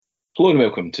Hello and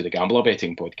welcome to the Gambler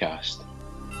Betting Podcast.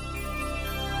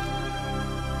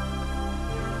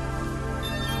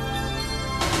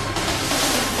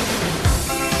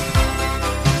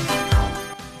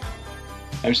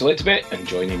 I'm SelectBet, and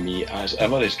joining me as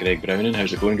ever is Greg Browning.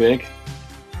 How's it going, Greg?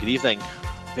 Good evening.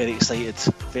 Very excited.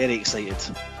 Very excited.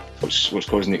 What's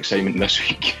causing the excitement this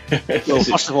week? Well,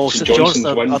 first of all, St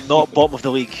Johnstone are not bottom of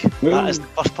the league. That is the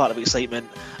first part of excitement,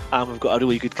 and we've got a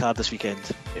really good card this weekend.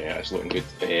 Yeah, it's looking good.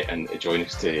 And to join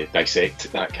us to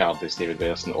dissect that card is David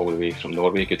Verson, all the way from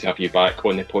Norway. Good to have you back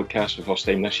on the podcast for the first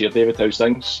time this year, David. How's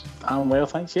things? I'm well,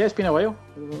 thanks. Yeah, it's been a while.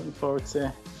 We're looking forward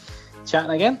to chatting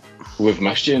again. We've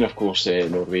missed you, and of course,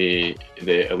 Norway,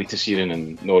 the Eliteserien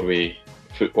and Norway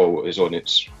football is on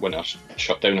its winter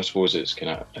shutdown. I suppose it's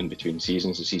kind of in between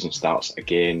seasons. The season starts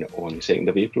again on the 2nd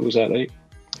of April, is that right?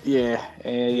 Yeah,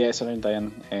 it's around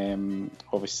then.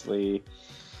 Obviously,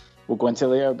 we'll go into it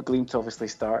later, but Gleam to obviously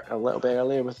start a little bit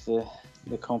earlier with the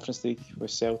Conference League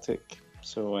with Celtic.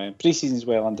 So pre-season's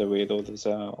well underway, though. There's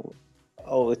a lot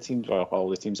of the teams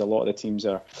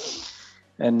are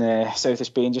in south of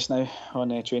Spain just now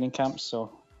on training camps.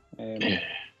 So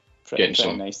pretty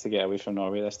nice to get away from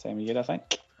Norway this time of year, I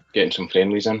think. Getting some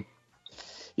friendlies in.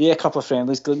 Yeah, a couple of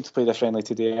friendlies. Gleam to play their friendly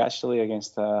today actually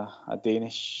against a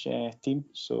Danish team.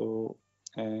 So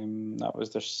that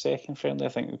was their second friendly. I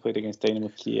think they played against Dynamo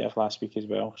Kiev last week as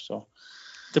well. So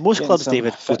the most clubs,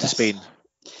 David, go to Spain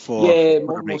for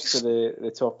most of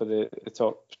the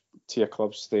top tier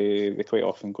clubs. They quite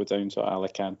often go down to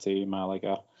Alicante,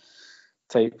 Malaga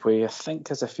type way. I think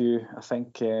there's a few. I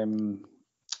think a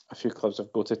few clubs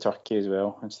have go to Turkey as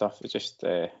well and stuff. It's just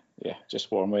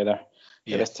warm weather.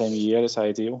 Yeah. This time of year is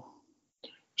ideal.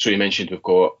 So you mentioned we've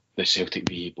got the Celtic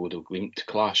v Bodo Glimt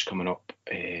clash coming up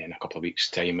in a couple of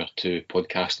weeks' time or two.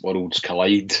 Podcast worlds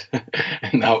collide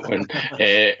in that one.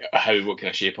 What kind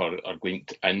of shape are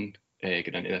Glimt in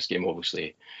getting into this game?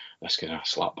 Obviously, this kind of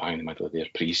slap bang in the middle of their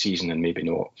pre-season and maybe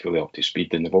not fully up to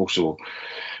speed. And they've also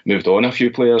moved on a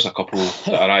few players, a couple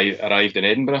that arrived in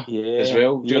Edinburgh as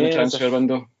well during the transfer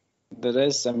window. There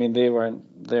is. I mean, they weren't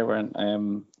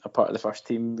a part of the first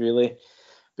team really.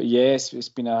 But yes, it's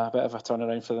been a bit of a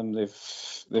turnaround for them.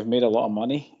 They've made a lot of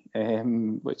money,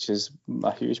 which is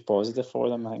a huge positive for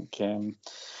them. I think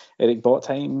Eric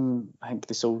Botheim, I think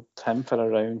they sold him for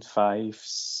around 5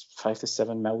 to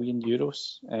 7 million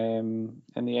euros. In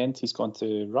the end, he's gone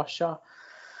to Russia.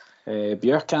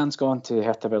 Björkan's gone to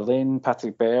Hertha Berlin.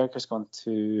 Patrick Berg has gone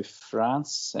to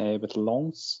France with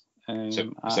Lens. Is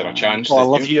there a chance? I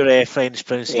love your French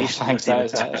pronunciation. Yeah,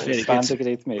 thanks. Standard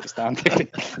grade, mate. Standard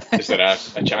grade. Is there a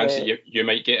chance that you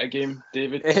might get a game,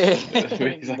 David? And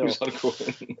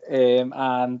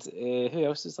who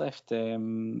else is left?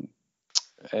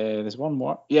 There's one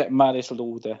more. Yeah, Marius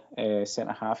Lode,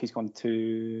 centre half. He's gone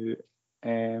to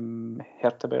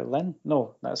Hertha Berlin.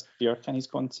 No, that's Björkan. He's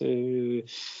gone to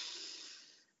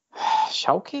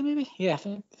Schalke, maybe. Yeah, I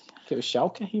think it was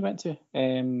Schalke he went to.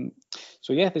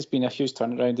 So yeah, there's been a huge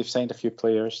turnaround. They've signed a few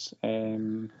players.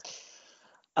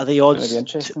 Are they odds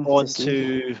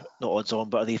on,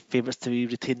 but are they favourites to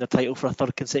retain their title for a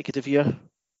third consecutive year?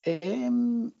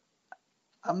 I'm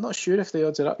not sure if the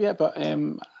odds are up yet, but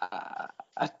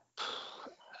I'd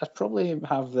probably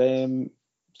have them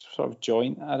sort of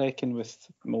joint, I reckon, with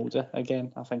Molde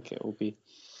again. I think it will be.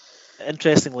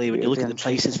 Interestingly, when you look at the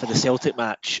prices for the Celtic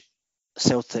match,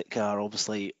 Celtic are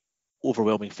obviously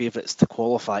overwhelming favourites to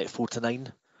qualify at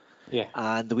 4-9. Yeah.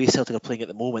 And the way Celtic are playing at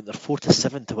the moment, they're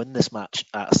 4-7 to win this match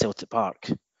at Celtic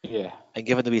Park. Yeah. And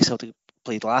given the way Celtic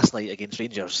played last night against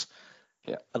Rangers,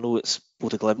 I know it's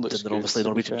Bodo Glimt and they're obviously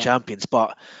Norwegian champions,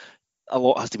 but a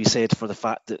lot has to be said for the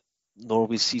fact that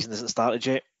Norway's season hasn't started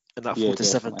yet, and that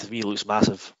 4-7 to me looks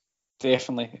massive.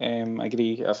 Definitely, I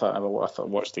agree. I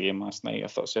watched the game last night. I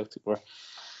thought Celtic were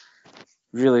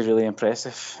really, really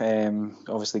impressive.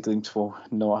 Obviously, Glimt will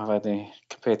not have had a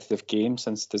competitive game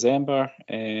since December.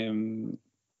 Big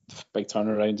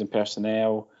turnaround in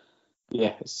personnel.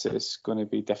 Yeah, it's going to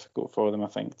be difficult for them, I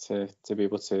think, to be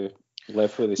able to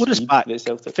live with the speed. We'll just back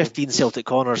Celtic 15 Celtic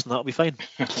corners and that'll be fine.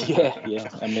 yeah.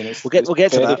 I mean, we'll get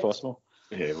to that. Possible.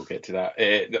 Yeah, we'll get to that.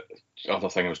 The other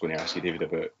thing I was going to ask you, David,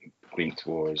 about Glimt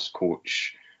was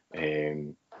coach.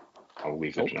 I'll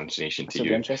leave the pronunciation to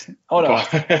you. Interesting. Oh no.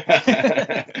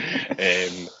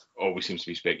 Always seems to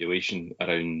be speculation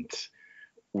around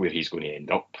where he's going to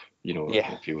end up.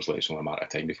 It feels like it's only a matter of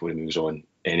time before he moves on.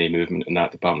 Any movement in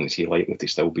that department, is he likely to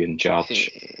still be in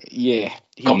charge?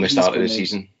 Come the start of the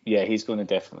season. Yeah, he's going to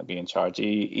definitely be in charge.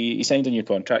 He signed a new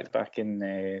contract back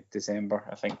in December,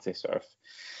 I think, to sort of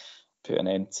put an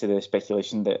end to the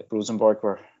speculation that Rosenborg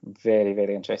were very,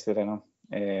 very interested in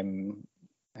him.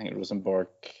 I think Rosenborg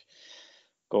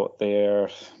got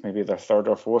maybe their third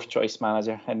or fourth choice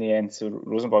manager in the end. So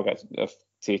Rosenborg have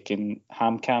taken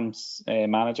HamKam's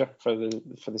manager for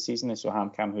the season, and so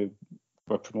HamKam, who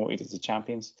were promoted as the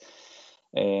champions,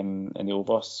 and the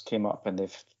Obos came up, and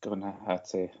they've had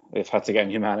to get a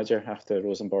new manager after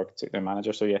Rosenborg took their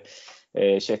manager. So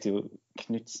Kjetil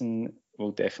Knutsen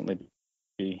will definitely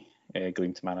be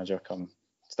Glimt manager come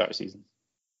start of season.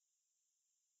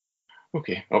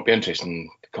 Okay, it'll be interesting in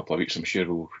a couple of weeks. I'm sure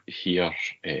we'll hear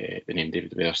the name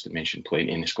David West mentioned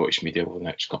plenty in the Scottish media over the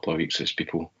next couple of weeks as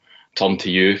people turn to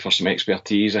you for some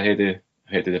expertise ahead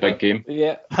of the big game.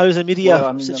 Yeah. How's the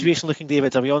media situation looking,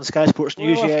 David? Are we on Sky Sports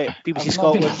News yet? BBC I've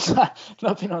Scotland?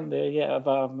 Not been on there yet,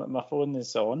 but my phone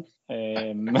is on.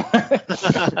 And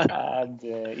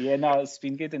it's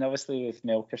been good. And obviously with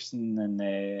Melkerson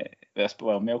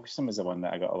Melkerson was the one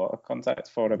that I got a lot of contact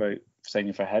for about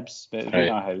signing for Hibs. But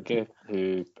Runa Hauge,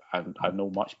 who I know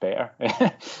much better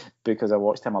because I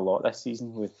watched him a lot this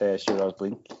season with Sjoerd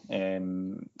Blink.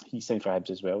 He signed for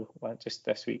Hibs as well just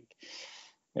this week.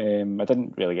 I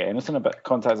didn't really get anything about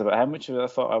contacts about him, which I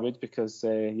thought I would, because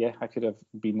I could have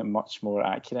been much more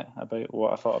accurate about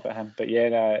what I thought about him. But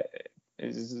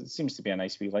it seems to be a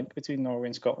nice wee link between Norway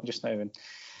and Scotland just now, and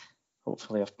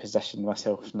hopefully I've positioned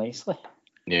myself nicely.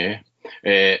 Yeah,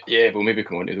 we'll maybe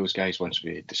come on to those guys once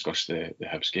we discuss the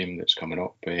Hibs game that's coming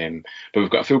up. But we've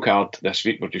got a full card this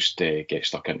week. We'll just get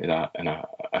stuck into that in a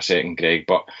second, Greg.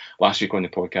 But last week on the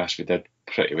podcast we did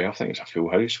pretty well. I think it's a full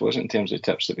house, wasn't it, in terms of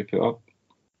the tips that we put up?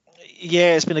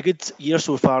 Yeah, it's been a good year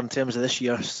so far in terms of this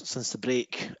year. Since the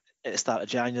break at the start of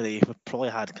January, we've probably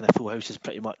had kind of full houses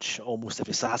pretty much almost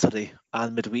every Saturday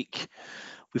and midweek.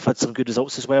 We've had some good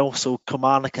results as well. So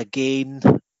Kilmarnock again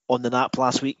on the nap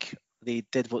last week. They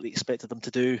did what they expected them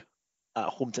to do at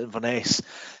home to Inverness.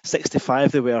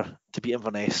 6-5 they were to beat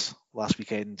Inverness last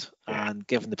weekend, and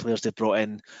given the players they've brought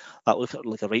in, that looked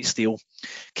like a right steal.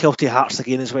 Kelty Hearts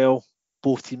again as well,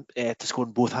 both teams to score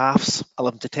in both halves,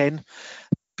 11-10.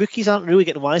 Bookies aren't really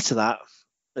getting wise to that.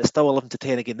 It's still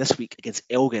 11-10 again this week against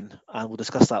Elgin, and we'll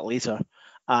discuss that later.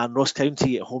 And Ross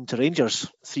County at home to Rangers,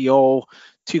 3-3,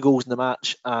 2 goals in the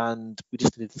match, and we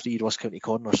just needed 3 Ross County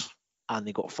corners, and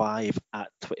they got 5 at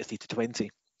 23-20.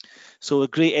 So a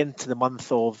great end to the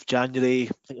month of January. I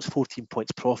think it was 14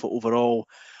 points profit overall,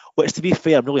 which, to be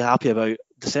fair, I'm really happy about.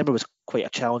 December was quite a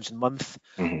challenging month.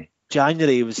 Mm-hmm.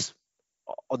 January was,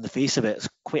 on the face of it, it's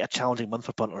quite a challenging month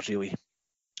for punters, really.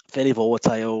 Very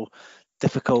volatile,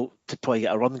 difficult to probably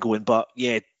get a run going, but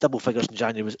double figures in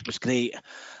January was great,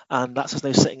 and that's us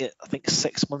now sitting at, I think,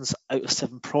 6 months out of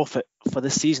 7 profit for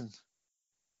this season.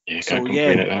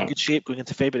 Good shape going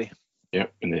into February.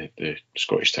 Yep, and the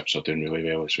Scottish tips are doing really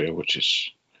well as well, which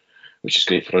is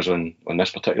great for us on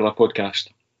this particular podcast.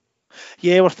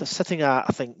 Yeah, we're sitting at,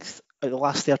 I think, out the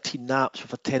last 13 naps,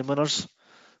 we've had 10 winners,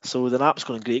 so the nap's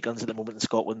going great guns at the moment in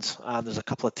Scotland, and there's a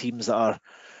couple of teams that are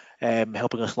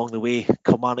helping us along the way,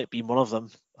 Kilmarnock being one of them.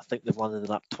 I think they've landed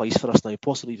the nap twice for us now,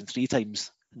 possibly even 3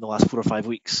 times in the last 4 or 5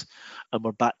 weeks, and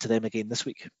we're back to them again this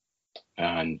week.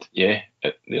 And they're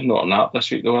not a nap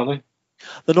this week though, are they?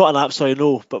 They're not a nap, sorry,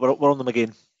 no, but we're on them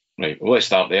again. Right, well, let's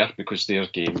start there, because their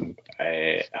game,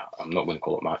 I'm not going to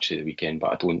call it match of the weekend,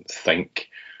 but I don't think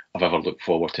I've ever looked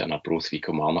forward to an Arbroath v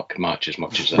Kilmarnock match as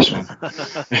much as this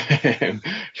one.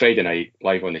 Friday night,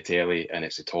 live on the telly, and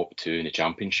it's the top 2 in the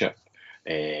championship.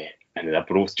 And the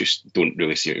Arbroath just don't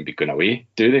really seem to be going away,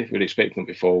 do they? We're expecting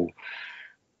them to fall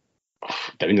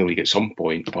down the league at some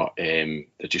point, but they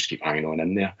just keep hanging on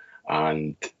in there.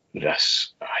 And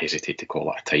this, I hesitate to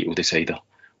call it a title decider,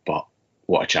 but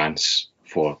what a chance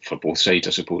for both sides,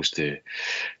 I suppose, to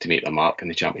make their mark in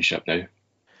the championship now.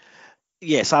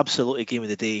 Yes, absolutely, game of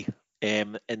the day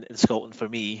in Scotland for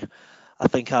me. I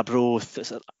think Arbroath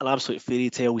is an absolute fairy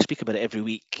tale. We speak about it every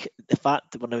week. The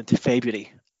fact that we're now into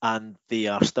February and they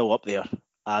are still up there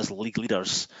as league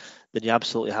leaders, then you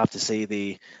absolutely have to say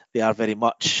they are very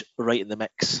much right in the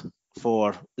mix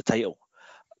for the title.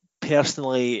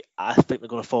 Personally, I think they're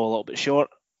going to fall a little bit short.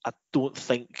 I don't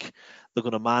think they're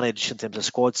going to manage in terms of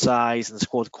squad size and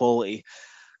squad quality.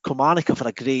 Kilmarnock have had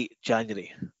a great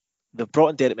January. They've brought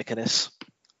in Derek McInnes.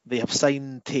 They have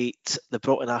signed Tate. They've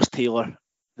brought in Ash Taylor.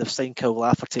 They've signed Kyle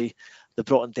Lafferty. They've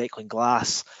brought in Declan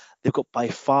Glass. They've got by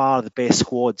far the best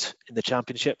squad in the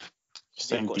championship.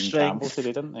 They've got Dean Campbell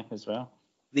today, didn't they, as well?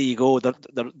 There you go. They're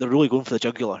really going for the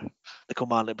jugular, the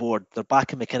Kilmarnock board. They're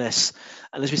backing McInnes.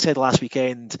 And as we said last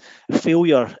weekend,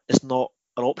 failure is not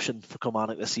an option for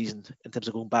Kilmarnock this season in terms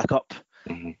of going back up.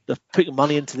 Mm-hmm. They're putting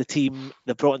money into the team.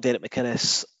 They've brought in Derek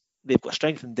McInnes. They've got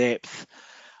strength and depth.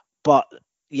 But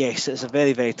yes, it's a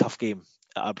very, very tough game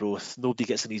at Arbroath. Nobody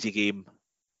gets an easy game.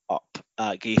 up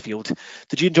at Gayfield.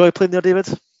 Did you enjoy playing there, David?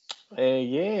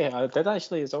 Yeah, I did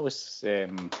actually. It's always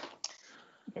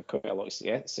quite a lot of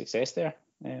success there.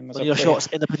 One of your shots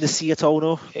end up in the sea at all,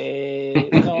 no?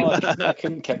 No, I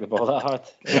couldn't kick the ball that hard.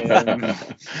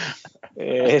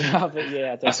 No, but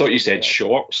yeah, I thought you said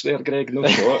shorts there, Greg, no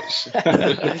shots.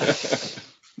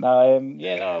 No,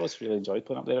 I always really enjoyed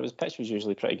playing up there. Pitch was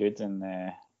usually pretty good, and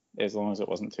as long as it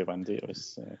wasn't too windy, it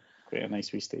was quite a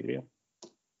nice wee stadium.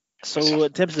 So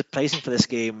in terms of the pricing for this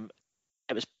game,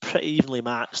 it was pretty evenly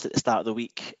matched at the start of the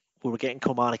week. We were getting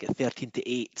Kilmarnock at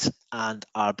 13-8 and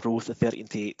Arbroath at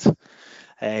 13-8.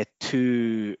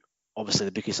 Obviously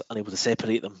the bookies unable to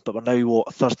separate them, but we're now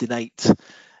Thursday night.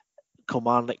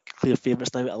 Kilmarnock clear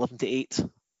favourites now at 11-8.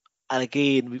 And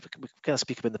again, we kind of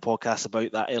speak about in the podcast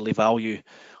about that early value.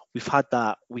 We've had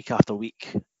that week after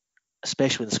week,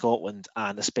 especially in Scotland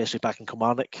and especially back in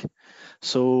Kilmarnock.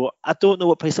 So I don't know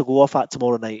what price they'll go off at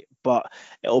tomorrow night, but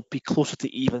it'll be closer to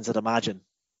evens, I'd imagine.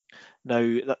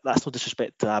 Now, that's no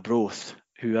disrespect to Arbroath,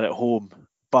 who are at home,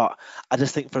 but I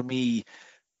just think for me,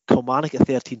 Kilmarnock at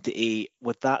 13-8,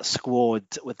 with that squad,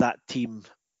 with that team,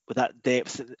 with that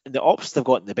depth, and the options they've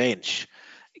got on the bench,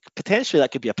 potentially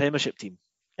that could be a Premiership team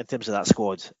in terms of that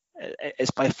squad.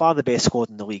 It's by far the best squad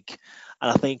in the league,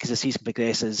 and I think as the season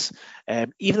progresses,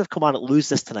 even if Kilmarnock lose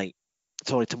this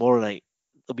tomorrow night,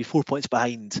 they'll be 4 points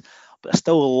behind, but there's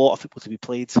still a lot of football to be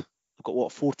played. We've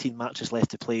got 14 matches left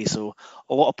to play, so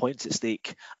a lot of points at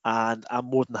stake, and I'm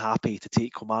more than happy to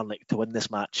take Kilmarnock to win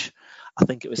this match. I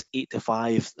think it was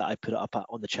 8-5 that I put it up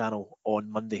on the channel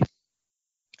on Monday,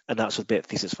 and that's with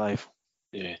Bet365.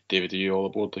 Yeah, David, are you all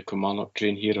aboard the Kilmarnock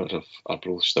train here, or have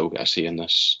Arbroath still got a say in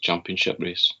this championship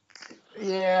race?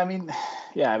 Yeah, I mean,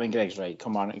 Greg's right.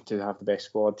 Kilmarnock do have the best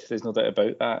squad. There's no doubt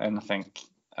about that, and I think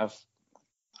I've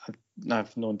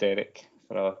known Derek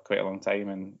for quite a long time,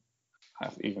 and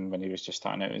even when he was just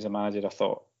starting out as a manager, I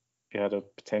thought he had a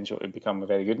potential to become a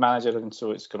very good manager, and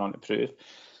so it's gone on to prove.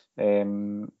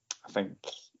 I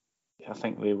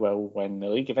think they will win the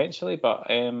league eventually, but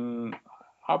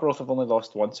Arbroath have only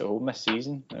lost once at home this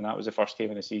season, and that was the first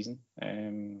game of the season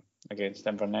against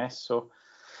Inverness. So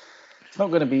it's not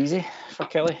going to be easy for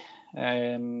Kelly.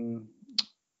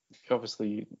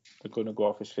 Obviously, they're going to go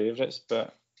off as favourites,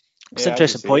 but it's an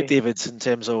interesting point, David, in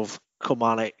terms of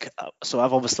Kilmarnock. So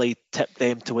I've obviously tipped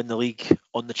them to win the league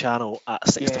on the channel at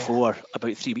 6-4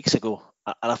 about 3 weeks ago,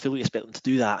 and I fully expect them to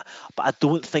do that. But I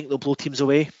don't think they'll blow teams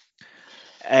away.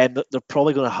 And they're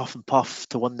probably going to huff and puff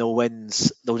to 1-0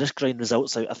 wins. They'll just grind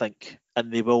results out, I think,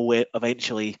 and they will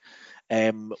eventually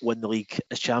win the league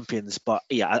as champions. But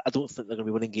yeah, I don't think they're going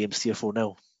to be winning games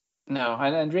 3-4-0. No,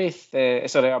 and Wraith,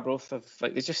 Arbroath have,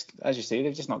 they just, as you say,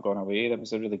 they've just not gone away. That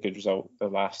was a really good result the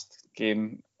last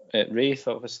game at Wraith.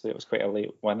 Obviously, it was quite a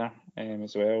late winner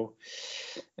as well.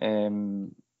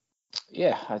 It's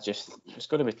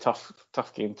going to be a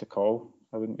tough game to call.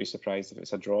 I wouldn't be surprised if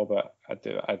it's a draw, but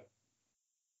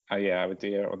I would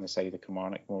err on the side of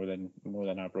Kilmarnock more than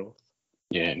Arbroath.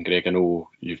 Yeah, and Greg, I know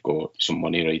you've got some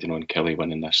money riding on Kelly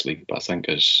winning this league, but I think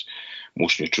as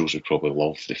most neutrals would probably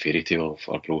love the fairy tale of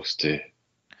Arbroath to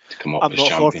come up as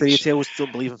champions. I'm not for fairy tales,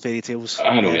 don't believe in fairy tales.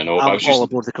 I know, I'm all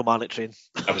aboard the Kilmarnock train.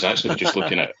 I was actually just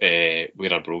looking at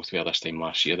where Arbroath were this time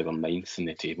last year. They were 9th in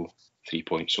the table, 3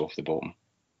 points off the bottom.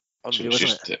 Unreal,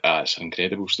 so it's an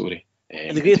incredible story.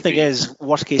 And the great thing is,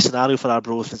 worst case scenario for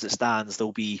Arbroath as it stands,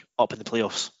 they'll be up in the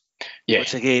playoffs. Yeah.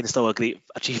 Which again is still a great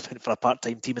achievement for a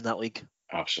part-time team in that league.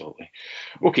 Absolutely.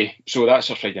 Okay, so that's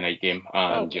our Friday night game,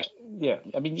 and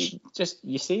I mean,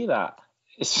 you say that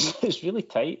it's really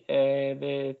tight.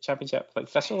 The championship, like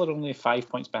Thistle are only 5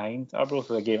 points behind Arbroath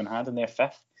with a game in hand, and they're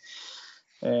 5th.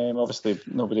 Obviously,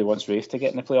 nobody wants Wraith to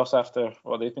get in the playoffs after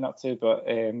what they've been up to, but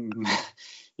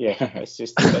let's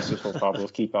just hope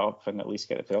Arbroath keep up and at least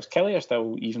get the playoffs. Kelly are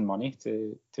still even money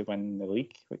to win the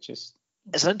league, which is.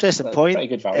 It's an interesting point. Pretty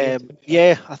good value.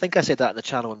 I think I said that on the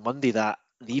channel on Monday that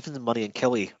even the money in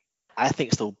Kelly, I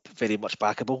think still very much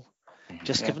backable.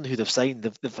 Just given who they've signed,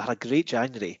 they've had a great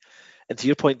January. And to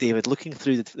your point, David, looking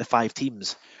through the 5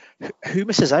 teams, who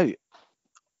misses out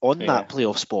on that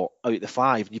playoff spot out of the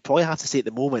 5? And you probably have to say at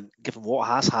the moment, given what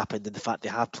has happened and the fact they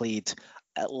have played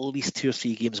at least 2 or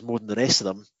 3 games more than the rest of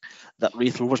them, that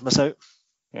Wraith Rovers miss out.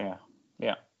 Yeah,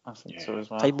 I think so as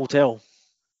well. Time will tell.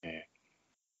 Yeah.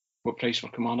 What price for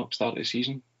Kilmarnock start of the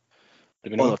season?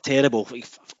 They're terrible.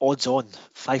 Odds on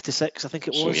 5-6, I think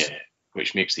it was. So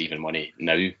which makes the even money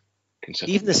now.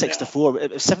 Even the 6-4,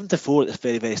 it was 7-4 at the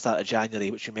very, very start of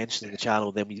January, which you mentioned in the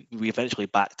channel. Then we eventually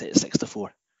backed it at 6-4.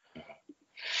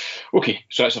 Okay,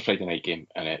 so that's a Friday night game,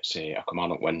 and it's a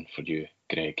Kilmarnock win for you,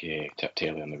 Greg. Tipped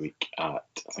earlier in the week at,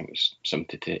 I think it was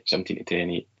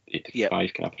 17-10,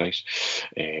 85 kind of price.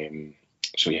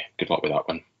 So yeah, good luck with that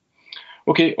one.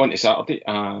 Okay, on to Saturday,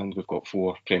 and we've got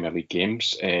 4 Premier League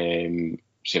games.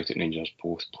 Celtic and Rangers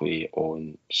both play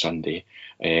on Sunday,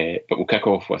 but we'll kick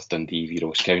off with Dundee v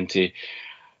Ross County.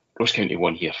 Ross County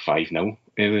won here 5-0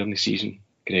 earlier in the season.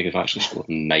 Greg have actually scored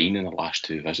 9 in the last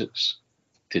 2 visits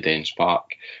to Dens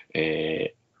Park.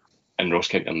 And Ross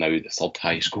County are now the 3rd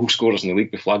highest goal scorers in the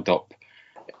league. We flagged up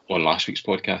on last week's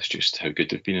podcast just how good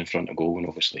they've been in front of goal, and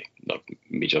obviously their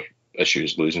major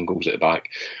issues losing goals at the back,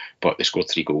 but they scored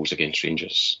 3 goals against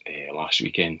Rangers last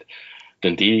weekend.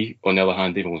 Dundee, on the other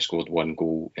hand, they've only scored 1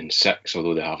 goal in 6,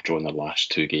 although they have drawn their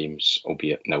last 2 games,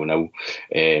 albeit 0-0.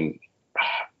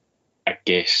 I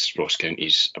guess Ross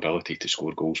County's ability to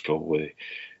score goals probably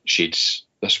shades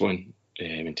this one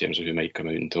in terms of who might come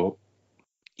out on top.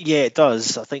 Yeah, it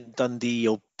does. I think Dundee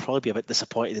will probably be a bit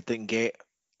disappointed they didn't get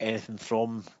anything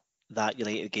from that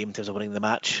United game in terms of winning the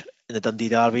match in the Dundee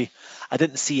derby. I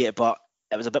didn't see it, but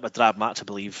it was a bit of a drab match, I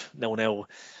believe, 0-0.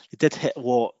 They did hit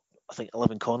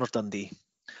 11 corners, Dundee.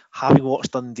 Having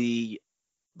watched Dundee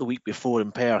the week before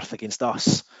in Perth against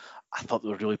us, I thought they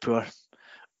were really poor.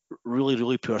 Really,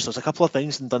 really poor. So there's a couple of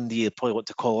things in Dundee I probably want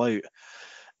to call out.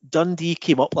 Dundee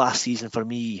came up last season for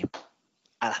me,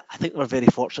 and I think they were very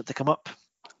fortunate to come up.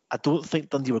 I don't think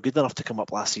Dundee were good enough to come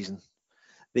up last season.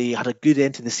 They had a good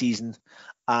end to the season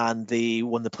and they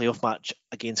won the playoff match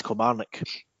against Kilmarnock.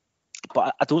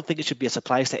 But I don't think it should be a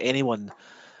surprise to anyone.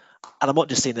 And I'm not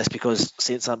just saying this because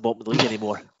Saints aren't bottom of the league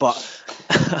anymore, but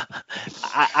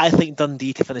I think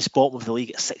Dundee to finish bottom of the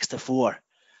league at 6-4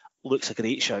 looks a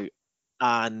great shout.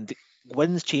 And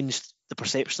wins changed the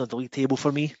perception of the league table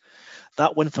for me.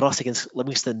 That win for us against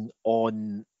Livingston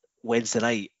on Wednesday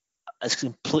night has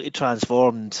completely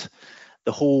transformed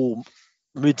the whole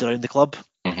mood around the club.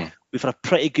 Mm-hmm. We've had a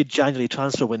pretty good January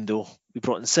transfer window. We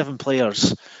brought in 7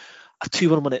 players. A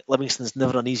 2-1 win at Livingston's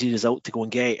never an easy result to go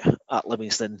and get at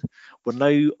Livingston. We're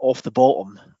now off the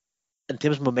bottom. In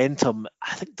terms of momentum,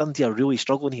 I think Dundee are really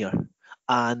struggling here.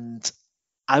 And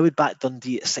I would back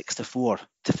Dundee at 6-4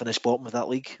 to finish bottom of that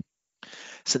league.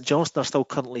 St Johnstone are still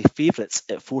currently favourites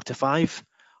at 4-5,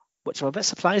 which I'm a bit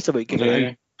surprised about given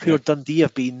how poor Dundee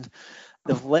have been.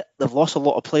 They've lost a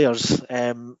lot of players.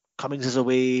 Cummings is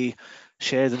away,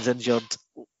 Sheridan's injured,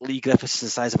 Lee Griffiths is the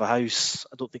size of a house.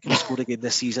 I don't think he'll score again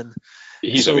this season.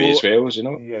 He's away as well, you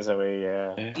know. He is away,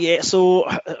 yeah. Yeah, so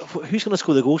who's going to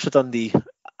score the goals for Dundee?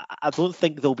 I don't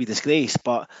think they'll be disgraced,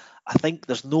 but I think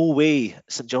there's no way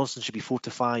St Johnstone should be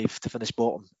 4-5 to finish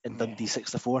bottom and Dundee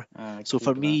 6-4. So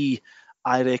for me,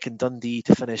 I reckon Dundee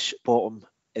to finish bottom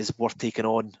is worth taking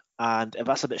on. And if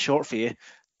that's a bit short for you,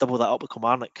 double that up with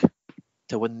Kilmarnock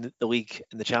to win the league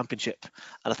in the Championship.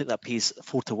 And I think that pays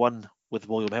 4-1 with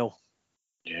William Hill.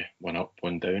 Yeah, 1 up,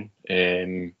 1 down.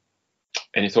 Any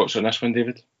thoughts on this one,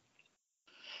 David?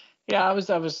 Yeah, I was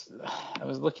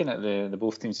looking at the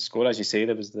both teams to score. As you say,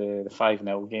 there was the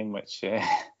 5-0 game, which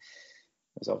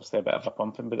was obviously a bit of a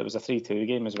pumping, but there was a 3-2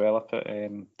 game as well up at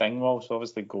Dingwall. So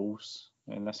obviously goals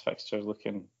in this fixture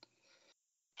looking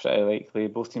pretty likely.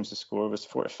 Both teams to score was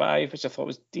 4-5, which I thought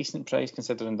was decent price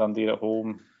considering Dundee at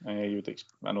home. I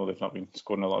know they've not been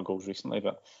scoring a lot of goals recently,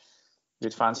 but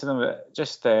you'd fancy them. But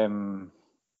just on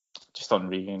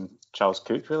Regan, Charles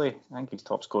Cook, really, I think he's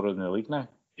top scorer in the league now.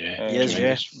 Yeah, he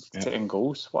is. Taking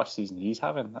goals, what a season he's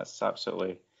having. That's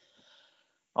absolutely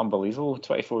unbelievable.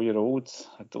 24-year-old.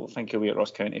 I don't think he'll be at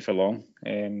Ross County for long.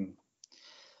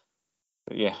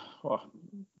 But yeah,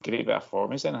 great bit of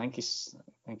form he's in. I think he's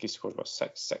scored about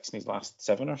six in his last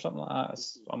 7 or something like that.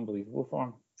 It's unbelievable for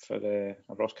him, for a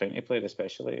Ross County player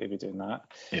especially, to be doing that.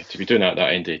 Yeah, to be doing that at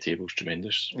that end of the table is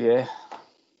tremendous. Yeah.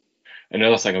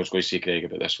 Another thing I was going to say, Greg,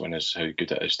 about this one is how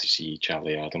good it is to see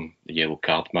Charlie Adam, the yellow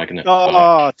card magnate.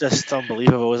 Oh, just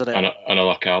unbelievable, isn't it?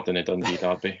 Another card in the Dundee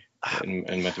derby in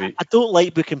midweek. I don't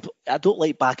like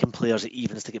backing players at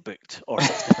evens to get booked or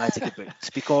 65 to get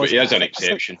booked because. But he is an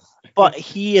exception. But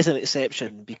he is an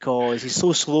exception because he's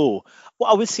so slow. What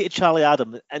I would say to Charlie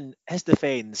Adam, in his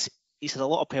defence, he's had a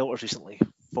lot of pelters recently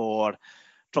for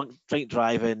drink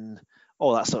driving,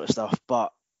 all that sort of stuff.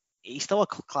 But he's still a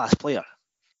class player.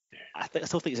 I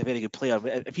still think he's a very good player.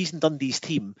 If he's in Dundee's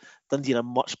team, Dundee are a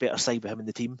much better side with him in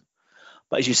the team.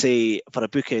 But as you say, for a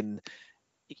booking,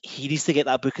 he needs to get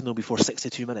that booking though before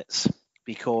 62 minutes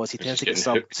because he tends to get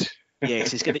subbed.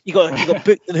 Yes, he got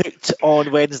booked and hooked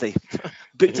on Wednesday.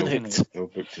 Booked and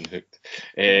hooked.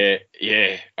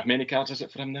 Yeah. How many cards is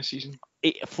it for him this season?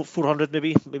 400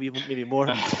 maybe more.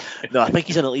 No, I think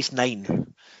he's on at least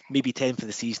 9, maybe 10 for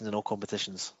the season in all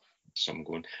competitions. Some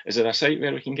going. Is there a site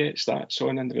where we can get stats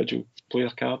on individual player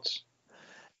cards?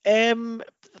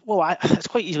 Well, it's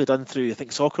quite easily done through, I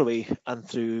think, Soccerway and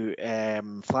through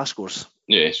Flash Scores.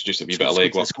 Yeah, it's just a wee bit of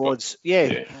legwork. Squads.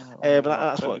 Yeah. But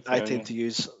that's what I tend to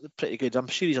use. Pretty good. I'm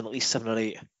sure he's on at least 7 or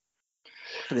 8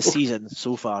 for the season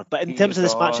so far. But in terms of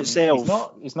this match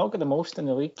itself, he's not got the most in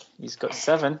the league. He's got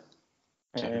 7.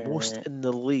 Most in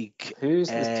the league. Who's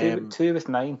two with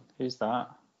 9? Who's that?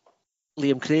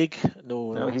 Liam Craig?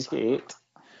 No, he's got 8.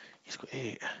 He's got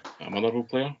 8. A Motherwell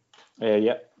player?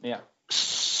 Yeah.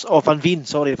 Van Veen.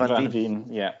 Sorry, Van Veen.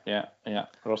 Yeah.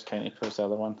 Ross County was the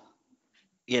other one.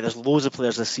 Yeah, there's loads of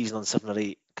players this season on 7 or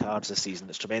 8 cards this season.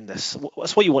 It's tremendous.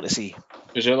 That's what you want to see.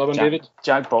 Who's the other one, David?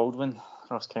 Jack Baldwin,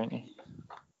 Ross County.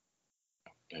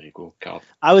 There you go, Carl.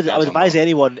 I would advise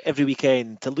anyone every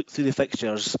weekend to look through the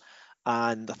fixtures,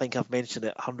 and I think I've mentioned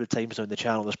it 100 times now on the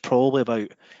channel. There's probably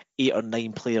about 8 or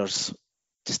 9 players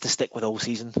just to stick with all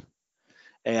season.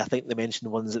 I think they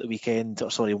mentioned ones at the weekend,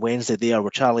 Wednesday there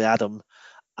were Charlie Adam,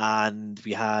 and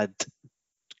we had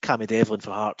Cammy Devlin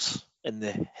for Hearts in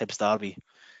the Hibs derby.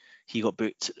 He got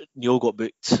booked. Neo got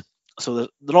booked. So they're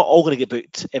not all going to get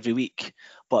booked every week,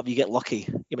 but if you get lucky,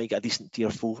 you might get a decent tier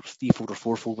 4, 3-fold or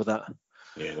 4-fold with that.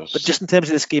 Yeah, but just in terms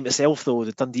of this game itself, though,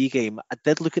 the Dundee game, I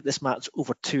did look at this match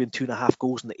over 2 and 2.5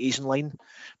 goals in the Asian line,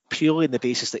 purely on the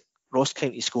basis that Ross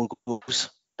County score goals,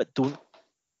 but don't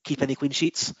keep any clean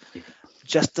sheets.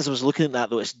 Just as I was looking at that,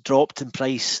 though, it's dropped in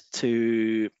price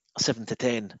to 7 to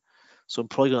 10. So I'm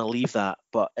probably going to leave that,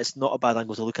 but it's not a bad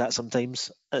angle to look at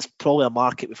sometimes. It's probably a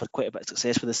market we've had quite a bit of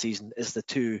success with this season, is the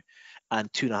 2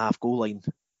 and 2.5 goal line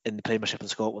in the Premiership in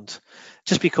Scotland.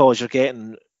 Just because you're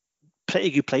getting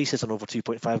pretty good prices on over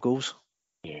 2.5 goals.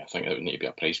 Yeah, I think it would need to be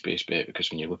a price-based bet, because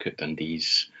when you look at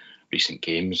Dundee's recent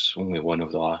games, only one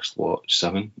of the last,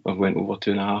 7 have went over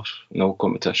 2.5 in all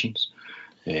competitions.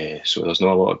 So there's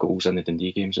not a lot of goals in the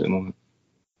Dundee games at the moment.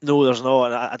 No, there's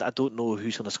not. I don't know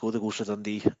who's going to score the goals for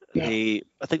Dundee. No. I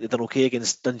think they've done okay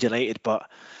against Dundee United, but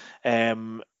I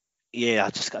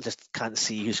just can't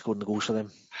see who's scoring the goals for them.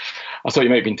 I thought you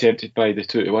might have been tempted by the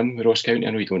 2-1 with Ross County.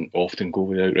 I know you don't often go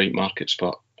with outright markets,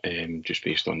 but just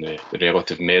based on the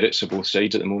relative merits of both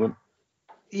sides at the moment.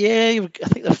 Yeah, I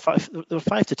think they're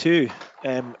 5-2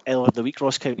 earlier in the week,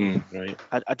 Ross County. Right.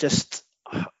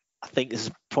 I think this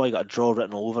has probably got a draw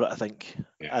written all over it. I think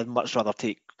Yeah. I'd much rather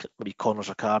take maybe corners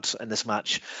or cards in this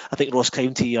match. I think Ross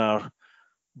County are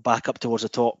back up towards the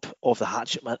top of the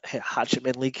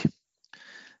Hatchetmen League.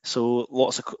 So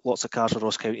lots of cards for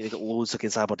Ross County. They got loads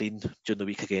against Aberdeen during the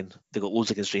week again. They got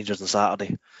loads against Rangers on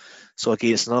Saturday. So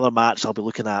again, it's another match I'll be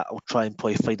looking at. I'll try and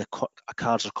probably find a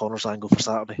cards or corners angle for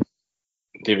Saturday.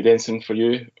 David, anything for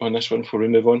you on this one before we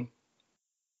move on?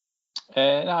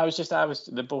 I was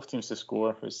the both teams to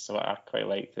score was what I quite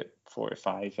liked at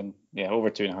 4-5, and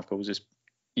over 2.5 goals is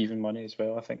even money as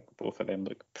well. I think both of them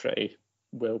look pretty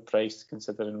well priced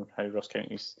considering how Ross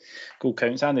County's goal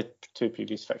counts and the 2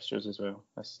 previous fixtures as well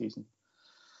this season.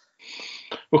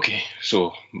 Okay,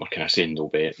 so we're kind of saying no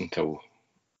bet until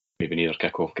maybe near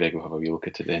kick-off. Greg will have a wee look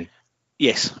at it then.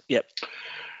 Yes, yep.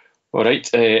 All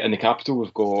right, in the capital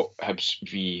we've got Hibs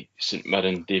v St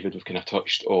Mirren. David, we've kind of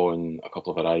touched on a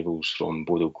couple of arrivals from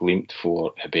Bodo Glimt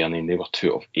for Hibernian. They were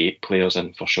 2 of 8 players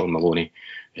in for Sean Maloney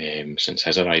since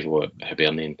his arrival at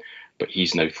Hibernian, but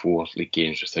he's now 4 league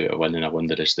games without a win, and I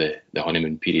wonder, is the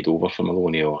honeymoon period over for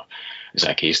Maloney, or is it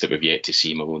a case that we've yet to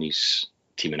see Maloney's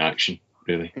team in action,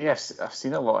 really? Yes, I've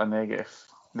seen a lot of negative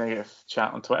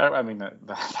chat on Twitter. I mean,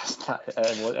 that's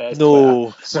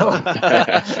no. Twitter. So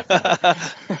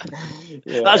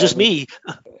that's just me.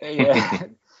 Yeah.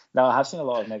 No, I have seen a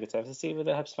lot of negativity with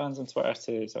the Hibs fans on Twitter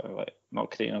too, sort of like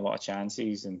not creating a lot of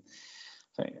chances. And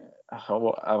I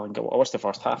watched the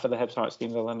first half of the Hibs Hearts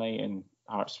game the other night, and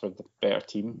Hearts were the better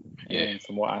team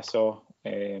from what I saw.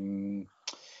 Obviously,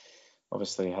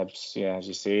 Hibs, as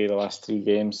you say, the last 3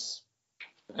 games.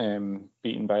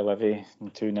 Beaten by Livy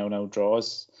and 2 0-0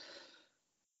 draws.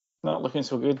 Not looking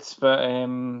so good, but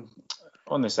on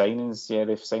the signings,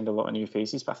 they've signed a lot of new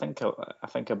faces. But I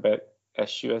think a big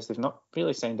issue is they've not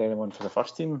really signed anyone for the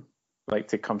first team, like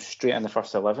to come straight in the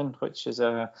first 11, which is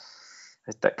as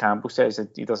Dick Campbell says,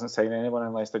 he doesn't sign anyone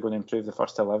unless they're going to improve the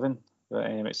first 11.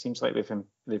 But it seems like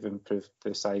they've improved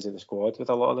the size of the squad with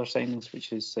a lot of their signings,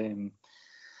 which is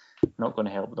not going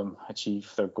to help them achieve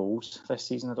their goals this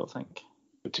season, I don't think.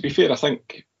 But to be fair, I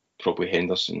think probably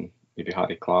Henderson, maybe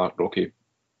Harry Clark, Rocky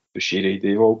Bushiri,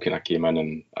 they all kind of came in,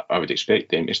 and I would expect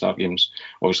them to start games.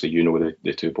 Obviously,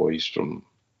 the 2 boys from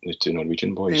the 2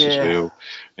 Norwegian boys as well.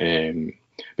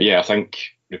 But I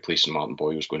think replacing Martin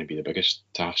Boyle was going to be the biggest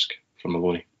task for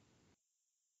Maloney.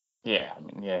 Yeah, I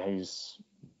mean, he's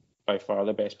by far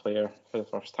the best player for the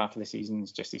first half of the season.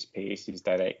 It's just his pace, his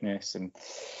directness, and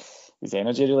his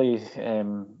energy really.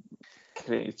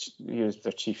 He was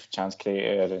their chief chance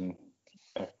creator and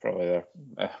probably their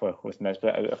with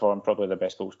Nisbet out of form, probably the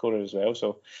best goal scorer as well.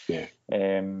 So they're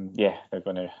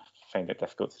going to find it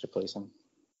difficult to replace him.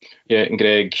 Yeah, and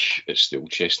Greg, it's the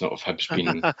old chestnut of Hibs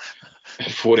being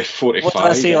 45 what did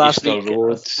I say last week?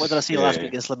 Road. What did I say last week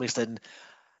against Livingston?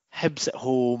 Hibs at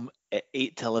home at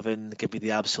 8-11 could be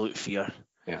the absolute fear.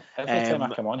 Yeah. Every time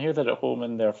I come on here, they're at home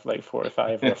and they're like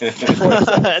 45 or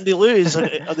 45. And they lose or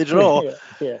they draw.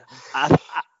 Yeah.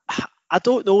 I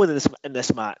don't know in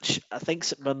this match. I think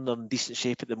St Mirren are in decent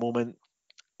shape at the moment.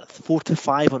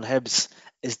 4-5 on Hibs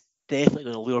is definitely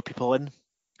going to lure people in.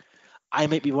 I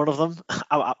might be one of them.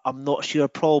 I'm not sure.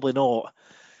 Probably not.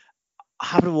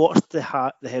 Having watched the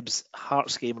Hibs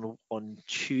Hearts game on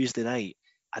Tuesday night,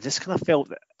 I just kind of felt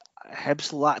that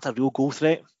Hibs lacked a real goal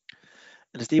threat.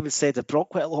 And as David said, they brought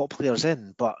quite a lot of players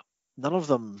in, but none of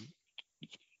them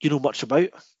you know much about.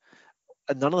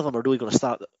 And none of them are really going to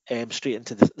start straight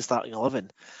into the starting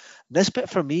 11. Nisbet,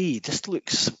 for me, just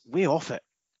looks way off it.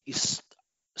 He's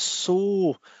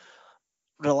so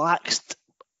relaxed,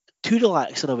 too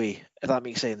relaxed in a way, if that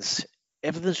makes sense.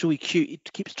 Everything's really cute. He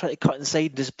keeps trying to cut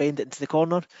inside and just bend it into the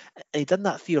corner. And he done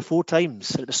that 3 or 4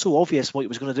 times. And it was so obvious what he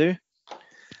was going to do.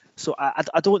 So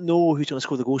I don't know who's going to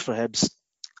score the goals for Hibs.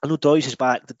 I know Doyce is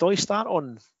back. Did Doyce start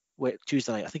on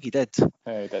Tuesday night? I think he did.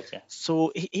 He did, yeah.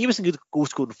 So he was in good goal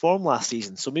scoring form last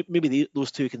season. So maybe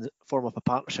those two can form up a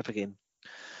partnership again.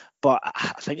 But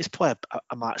I think it's probably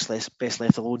a match best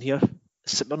left alone here.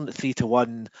 St Mirren at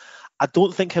 3-1. I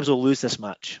don't think Hibs will lose this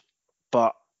match,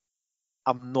 but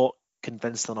I'm not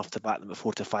convinced enough to back them at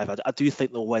 4-5. I do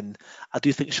think they'll win. I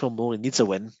do think Sean Maloney needs a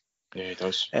win. Yeah, he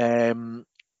does.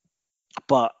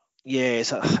 But yeah,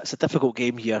 it's a difficult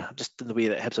game here, just in the way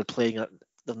that Hibs are playing.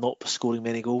 They're not scoring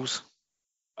many goals.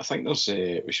 I think there's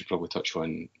we should probably touch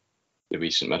on the way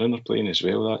St Mirren are playing as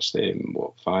well. That's the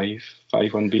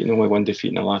 5-1 beating, only 1 defeat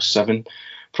in the last 7.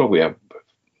 Probably a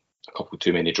couple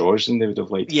too many draws than they would have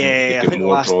liked. Yeah, they've got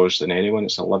more draws than anyone.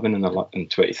 It's 11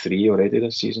 and 23 already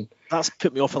this season. That's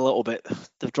put me off a little bit.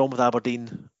 They've drawn with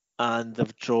Aberdeen and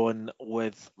they've drawn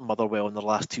with Motherwell in their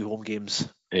last 2 home games.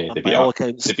 They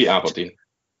beat Aberdeen.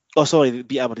 Oh, sorry, they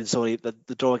beat Aberdeen, sorry. The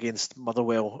draw against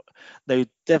Motherwell. Now,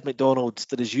 Dev McDonald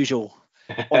did his usual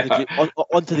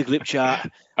onto the group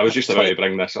chat. I was just about to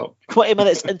bring this up. 20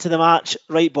 minutes into the match,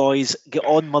 right, boys, get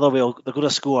on Motherwell. They're going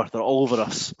to score. They're all over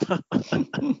us.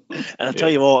 And I tell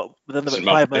you what, within about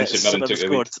 5 minutes, St Mirren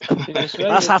scored.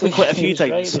 That's happened quite a few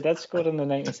times. Right, they did score in the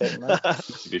 92nd minute.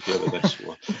 To be fair, they did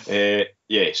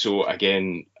score. So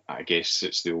again, I guess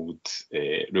it's the old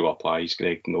rule applies,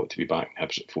 Greg, not to be back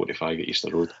Hibs at 45 at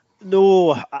Easter Road.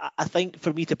 No, I think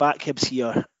for me to back Hibs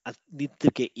here, I need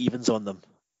to get evens on them.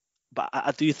 But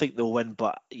I do think they'll win,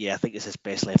 but yeah, I think it's his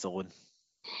best left alone.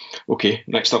 Okay,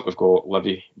 next up we've got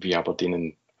Livy v Aberdeen,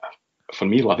 and for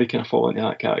me, Livy kind of fall into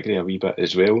that category a wee bit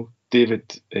as well.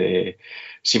 David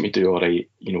seem to do all right,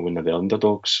 when they're the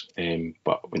underdogs,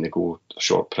 but when they go a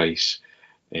short price,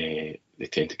 they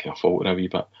tend to kind of falter a wee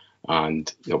bit.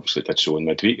 And they obviously did so in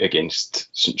midweek against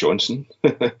St Johnstone,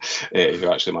 who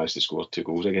actually managed to score 2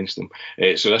 goals against them.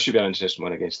 So this should be an interesting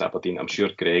one against Aberdeen. I'm sure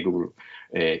Greg will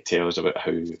tell us about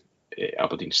how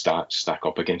Aberdeen stats stack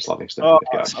up against Livingston.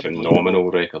 They've got a phenomenal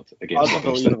record against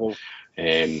Livingston.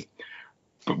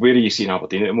 But where are you seeing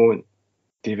Aberdeen at the moment,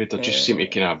 David? They just seem to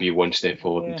kind of be 1 step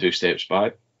forward and 2 steps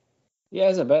back. Yeah,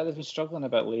 it's a bit. They've been struggling a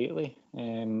bit lately.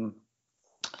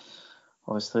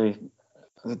 Obviously,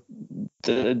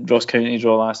 the Ross County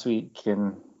draw last week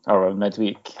or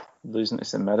midweek, losing to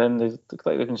St Mirren, they look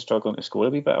like they've been struggling to score a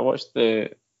wee bit. I watched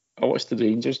the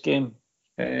Rangers game,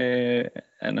 and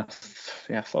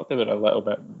I thought they were a little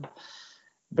bit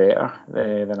better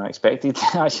than I expected,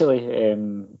 actually,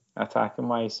 attacking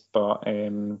wise. But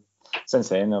since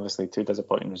then, obviously, 2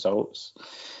 disappointing results,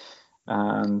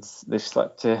 and they've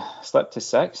slipped to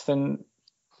 6th. And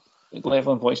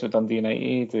leveling points with Dundee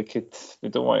United, they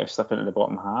don't want to slip into the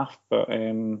bottom half, but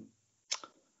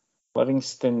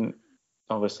Livingston,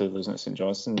 obviously losing to St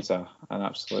Johnstone is an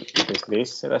absolute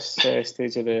disgrace at this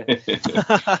stage of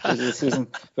the season.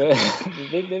 But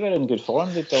they were in good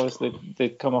form.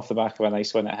 They'd come off the back of a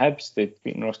nice win at Hibs. They'd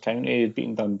beaten Ross County, they'd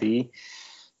beaten Dundee.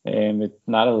 They'd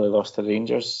narrowly lost to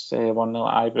Rangers 1-0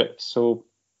 at Ibrox. So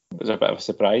it was a bit of a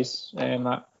surprise,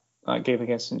 that game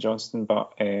against St Johnstone.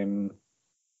 But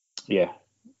yeah,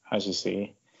 as you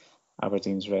say,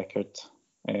 Aberdeen's record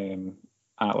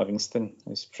at Livingston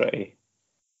is pretty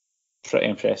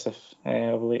impressive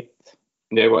of late.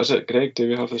 Yeah, what is it, Greg? Do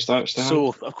we have the stats?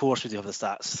 So, of course we do have the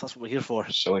stats. That's what we're here for.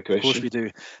 Silly question. Of course we do.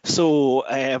 So,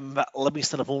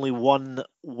 Livingston have only won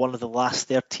one of the last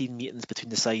 13 meetings between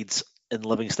the sides in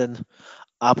Livingston.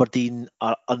 Aberdeen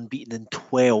are unbeaten in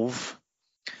 12,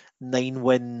 9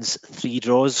 wins, 3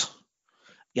 draws.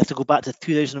 You have to go back to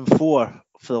 2004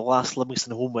 for the last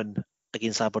Livingston home win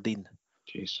against Aberdeen.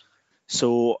 Jeez.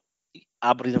 So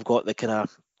Aberdeen have got the kind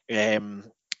of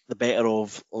the better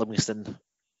of Livingston,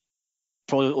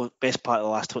 probably the best part of the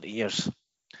last 20 years.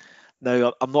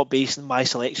 Now, I'm not basing my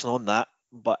selection on that,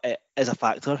 but it is a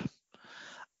factor.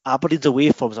 Aberdeen's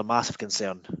away form is a massive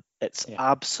concern. It's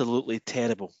absolutely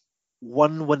terrible.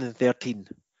 1 win in 13.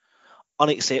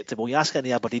 Unacceptable. You ask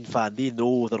any Aberdeen fan, they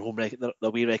know their their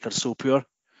away record's so poor.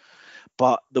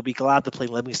 But they'll be glad to play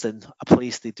Livingston, a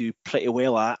place they do pretty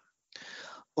well at.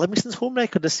 Livingston's home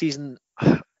record this season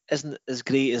isn't as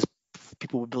great as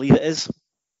people would believe it is.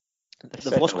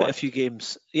 They've lost quite a few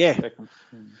games. Yeah.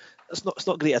 It's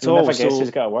not great at all. Never guess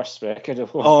who's got a worse record.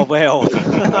 Oh, well.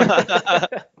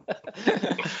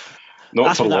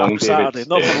 Not for long, Saturday.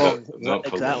 Not for long. Not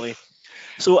exactly. Long.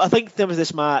 So I think there was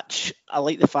this match. I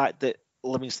like the fact that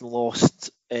Livingston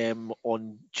lost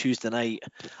on Tuesday night.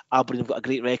 Aberdeen have got a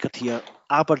great record here.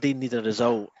 Aberdeen need a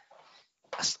result.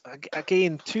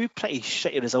 Again, 2 pretty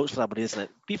shitty results for Aberdeen, isn't it?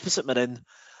 Beat for St Mirren,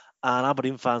 and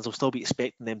Aberdeen fans will still be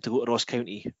expecting them to go to Ross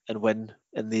County and win.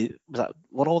 And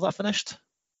were all that finished?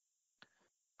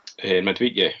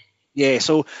 Midweek, yeah. Yeah,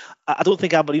 so I don't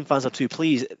think Aberdeen fans are too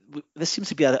pleased. This seems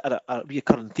to be a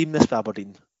recurring theme this for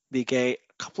Aberdeen. They get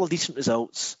a couple of decent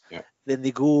results, then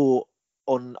they go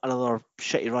on another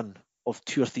shitty run of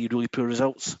 2 or 3 really poor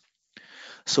results.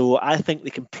 So I think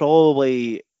they can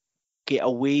probably get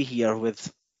away here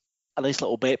with a nice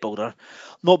little bet builder.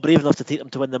 Not brave enough to take them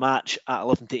to win the match at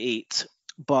 11-8,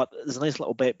 but there's a nice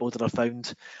little bet builder I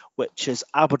found, which is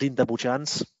Aberdeen double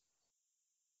chance,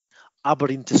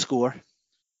 Aberdeen to score,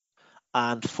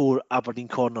 and 4 Aberdeen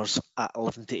corners at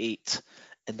 11-8.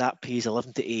 And that pays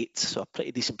 11-8, so a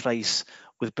pretty decent price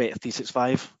with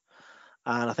Bet365.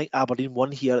 And I think Aberdeen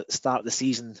won here at the start of the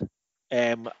season.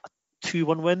 2-1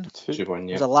 win. 2-1, yeah.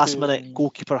 It was a last-minute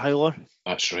goalkeeper howler.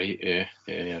 That's right, yeah,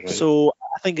 right. So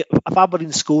I think if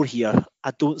Aberdeen score here,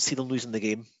 I don't see them losing the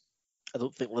game. I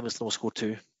don't think Livingston will score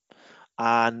 2.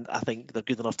 And I think they're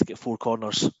good enough to get 4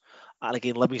 corners. And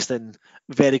again, Livingston,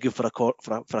 very good for a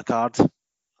card.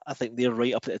 I think they're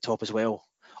right up at the top as well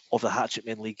of the Hatchet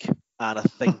Men League. And I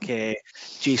think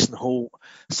Jason Holt,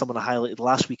 someone I highlighted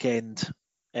last weekend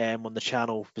on the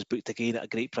channel, was booked again at a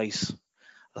great price.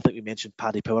 I think we mentioned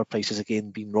Paddy Power prices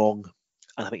again being wrong.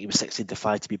 And I think he was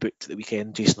 16-5 to be booked at the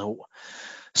weekend, Jason Holt.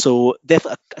 So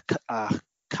definitely a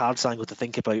cards angle to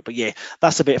think about. But yeah,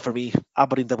 that's a bet for me.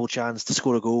 Aberdeen double chance to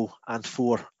score a goal and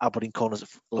 4 Aberdeen corners at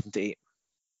 11-8.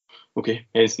 Okay,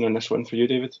 anything on this one for you,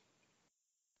 David?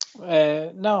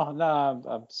 No,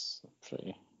 I'm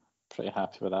pretty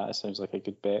happy with that. It sounds like a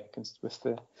good bet with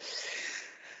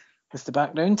the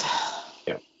background.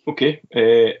 Yeah. Okay.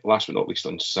 Last but not least,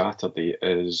 on Saturday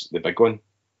is the big one.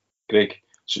 Greg,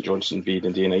 St Johnstone v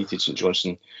Dundee United. St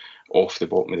Johnstone off the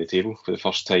bottom of the table for the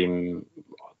first time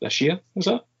this year. Is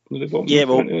that? Yeah,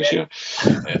 well, this year.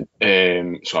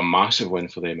 So a massive win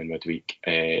for them in midweek,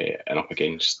 and up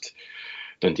against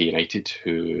Dundee United,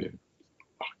 who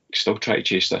still try to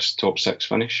chase this top 6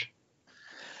 finish.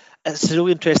 It's a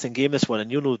really interesting game, this one,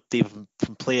 and you'll know, Dave,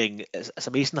 from playing, it's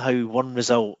amazing how one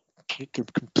result can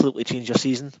completely change your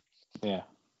season. Yeah,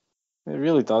 it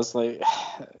really does. Like,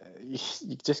 you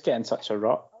just get in such a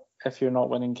rut if you're not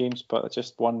winning games, but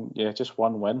just one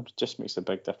win just makes a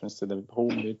big difference to the whole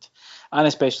mood, and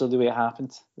especially the way it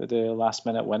happened with the last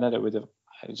minute winner. It would have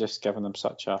just given them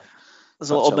such a. There's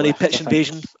a little mini pitch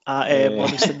invasion at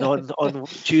Livingston on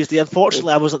Tuesday.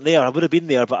 Unfortunately, I wasn't there. I would have been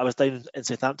there, but I was down in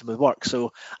Southampton with work,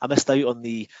 so I missed out on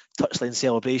the touchline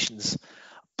celebrations.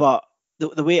 But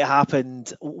the way it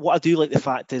happened, what I do like the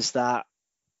fact is that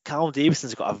Callum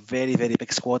Davidson's got a very, very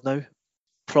big squad now.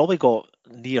 Probably got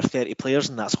near 30 players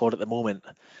in that squad at the moment.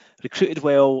 Recruited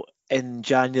well in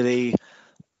January.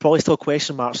 Probably still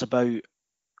question marks about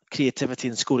creativity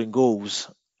and scoring goals,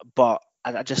 but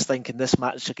I just think in this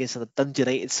match against the Dundee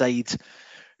United side,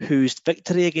 whose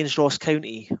victory against Ross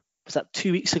County, was that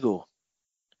 2 weeks ago?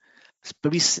 It's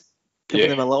maybe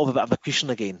giving them a little bit of a cushion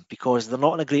again, because they're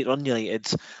not in a great run, United.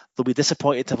 They'll be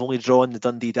disappointed to have only drawn the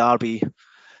Dundee derby.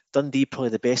 Dundee probably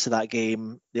the best of that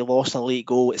game. They lost a late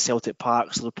goal at Celtic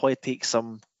Park, so they'll probably take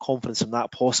some confidence from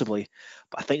that possibly.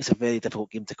 But I think it's a very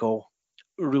difficult game to call.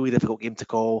 Really difficult game to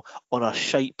call on a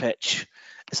shite pitch.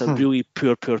 It's a really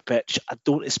poor pitch. I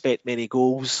don't expect many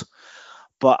goals,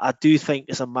 but I do think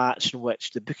it's a match in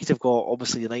which the bookies have got,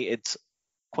 obviously, United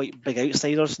quite big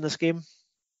outsiders in this game.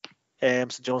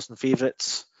 St Johnstone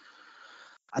favourites.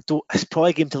 It's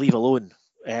probably a game to leave alone.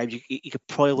 You could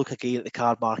probably look again at the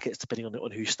card markets depending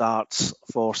on who starts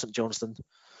for St Johnstone.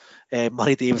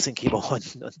 Murray Davison came on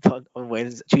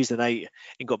Tuesday night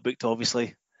and got booked,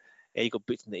 obviously. He got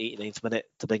booked in the 89th minute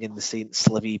to bring in the Saints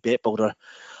Livy bet builder.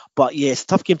 But yeah, it's a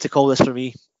tough game to call this for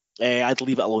me. I'd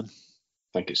leave it alone.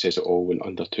 I think it says it all when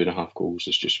under 2.5 goals.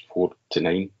 It's just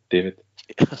 4-9, David.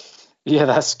 Yeah,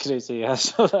 that's crazy. Yeah,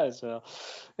 so that as well.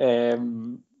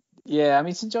 Yeah, I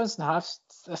mean, St Johnstone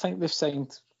I think they've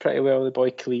signed pretty well. The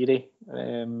boy Cleary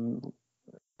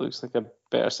looks like a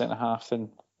better centre half than,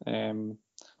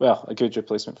 a good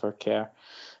replacement for Kerr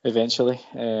eventually.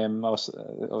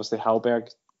 Obviously, Hallberg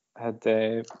had.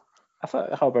 I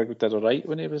thought Hallberg did all right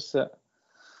when he was at.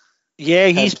 Yeah,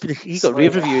 he got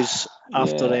rave reviews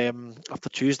after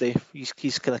Tuesday.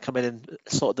 He's kind of come in and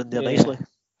slotted in there nicely.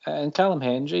 And Callum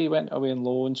Hendry went away on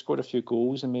loan, scored a few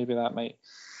goals, and maybe that might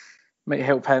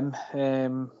help him.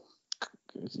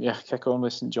 Kick on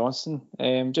with St Johnstone.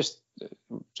 Just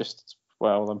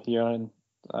while I'm here and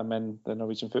I'm in the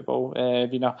Norwegian football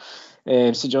arena.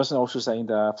 St Johnstone also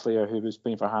signed a player who was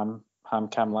playing for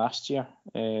HamKam last year,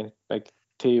 big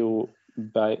Theo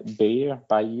Bayer,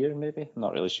 maybe. I'm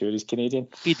not really sure. He's Canadian.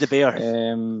 Feed the bear.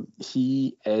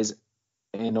 He is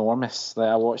enormous. Like,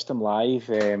 I watched him live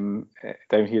down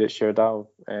here at Sherdahl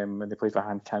when they played for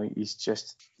HamKam. He's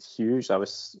just huge. I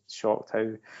was shocked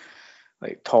how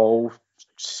tall,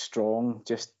 strong,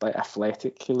 just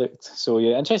athletic he looked. So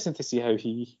yeah, interesting to see how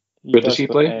he Where does he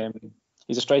play?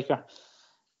 He's a striker.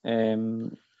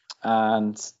 And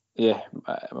yeah,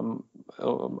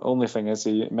 only thing is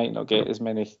he might not get as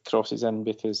many crosses in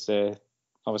because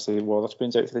obviously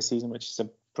Watherspoon's out for the season, which is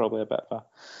probably a bit of a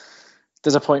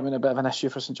disappointment, a bit of an issue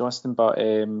for St Johnstone. But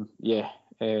I'm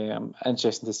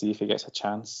interested to see if he gets a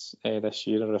chance this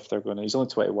year, or if they're going to. He's only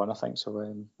 21, I think,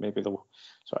 so maybe they'll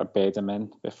sort of bed him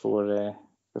in before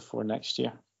next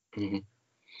year. Mm-hmm.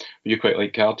 You quite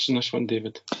like cards in this one,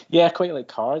 David? Yeah, I quite like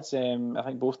cards. I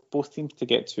think both teams to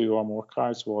get 2 or more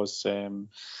cards was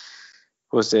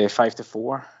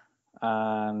 5-4,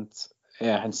 and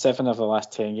in 7 of the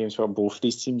last 10 games for both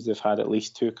these teams, they've had at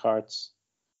least 2 cards,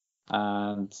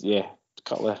 and a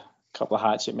couple of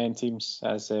hatchet men teams,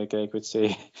 as Greg would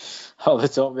say, at the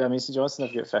top. I mean, St Johnstone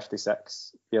have got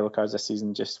 56 yellow cards this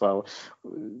season. Just while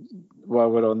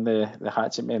we're on the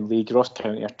hatchet men league, Ross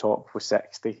County are top with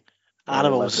 60.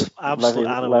 Animals, absolute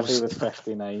animals. Livy with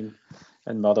 59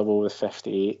 and Motherwell with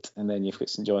 58, and then you've got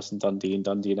St Johnstone, Dundee, and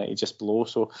Dundee United just below.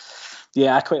 So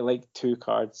yeah, I quite like 2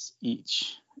 cards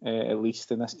each at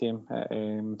least in this game at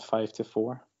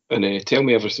 5-4. And tell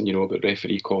me everything you know about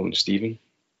referee Colin Stephen.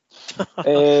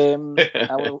 I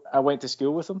went to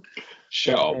school with him.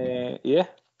 Shut up. Yeah,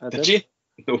 I did. Did you?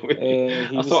 No way.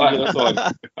 I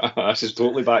thought this is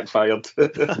totally backfired.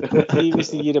 He was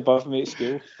the year above me at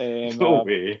school. No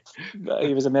way.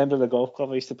 He was a member of the golf club.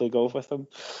 I used to play golf with him.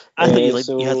 I think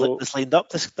you had this lined up,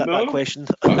 that question.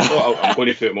 I thought I'm going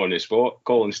to put him on the spot.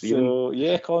 Colin Stephen. So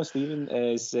yeah, Colin Stephen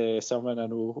is someone I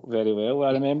know very well.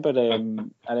 I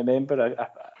remember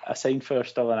I signed for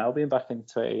Stirling Albion back in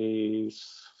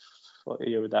what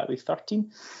year would that be?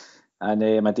 13.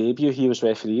 And my debut, he was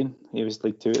refereeing. He was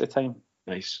League 2 at the time.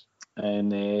 Nice.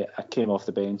 And I came off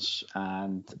the bench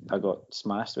and I got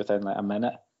smashed within a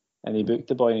minute. And he booked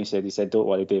the boy and he said, "Don't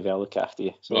worry, Dave, I'll look after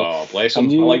you." So bless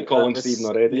him. I like Colin Stephen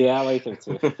already. Yeah, I like him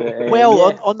too.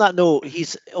 But, on that note,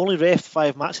 he's only reffed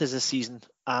 5 matches this season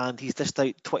and he's dished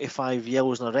out 25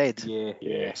 yellows and a red.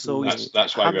 Yeah. So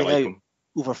that's why we like him.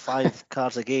 Over 5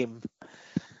 cards a game.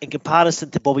 In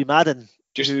comparison to Bobby Madden.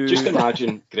 Just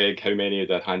imagine, Greg, how many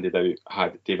that handed out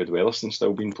had David Wellerson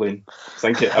still been playing.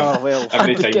 Think it.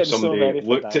 Every time somebody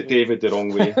looked at David the wrong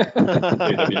way, they'd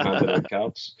have been handing out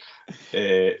cards.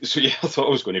 So yeah, I thought I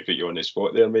was going to put you on the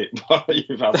spot there, mate, but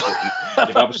you've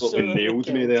absolutely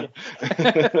nailed me there.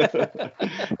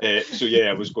 So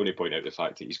yeah, I was going to point out the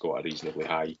fact that he's got a reasonably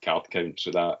high card count,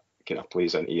 so that kind of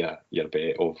plays into your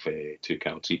bet of 2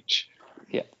 cards each.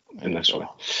 Yeah. In this one.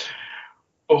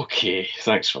 Okay,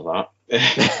 thanks for that.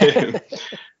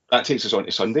 That takes us on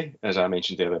to Sunday. As I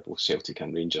mentioned earlier, both Celtic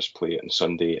and Rangers play on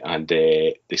Sunday, and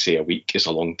they say a week is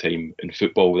a long time in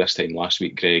football. This time last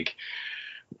week, Greg,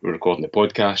 we were recording the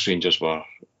podcast. Rangers were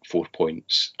 4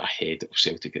 points ahead of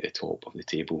Celtic at the top of the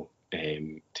table.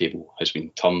 Table has been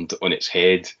turned on its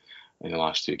head in the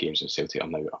last 2 games, and Celtic are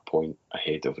now a point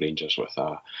ahead of Rangers with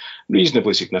a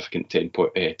reasonably significant 10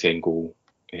 goal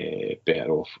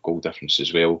better off goal difference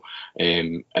as well,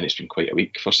 and it's been quite a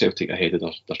week for Celtic ahead of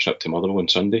their trip to Motherwell on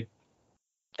Sunday.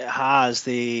 It has.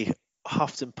 They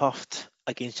huffed and puffed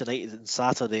against United on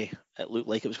Saturday. It looked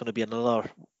like it was going to be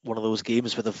another one of those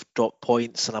games where they've dropped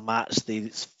points in a match they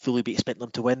fully be expecting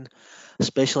them to win,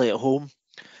 especially at home.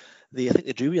 I think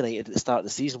they drew United at the start of the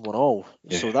season 1-1.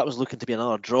 Yeah. So that was looking to be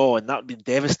another draw, and that would be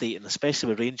devastating, especially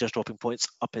with Rangers dropping points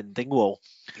up in Dingwall.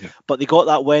 Yeah. But they got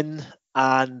that win,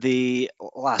 and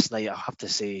last night, I have to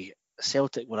say,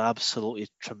 Celtic were absolutely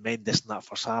tremendous in that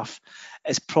first half.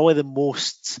 It's probably the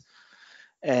most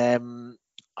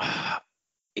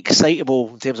excitable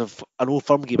in terms of an Old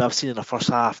Firm game I've seen in the first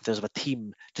half. In terms of a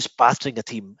team just battering a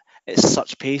team at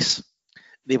such pace.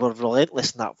 They were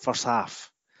relentless in that first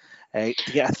half. To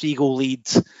get a 3-goal lead,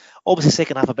 obviously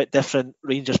second half a bit different.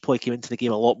 Rangers probably came into the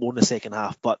game a lot more in the second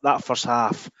half, but that first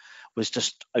half was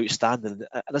just outstanding.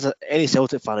 And as any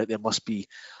Celtic fan out there must be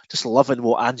just loving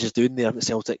what Ange is doing there at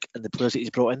Celtic and the players that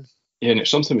he's brought in. Yeah, and it's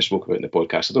something we spoke about in the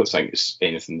podcast. I don't think it's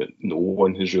anything that no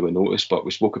one has really noticed, but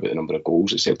we spoke about the number of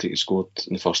goals that Celtic has scored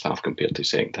in the first half compared to the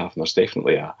second half, and there's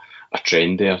definitely a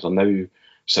trend there. They're now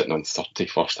sitting on 30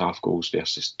 first half goals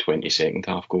versus 20 second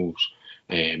half goals.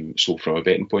 So from a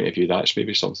betting point of view, that's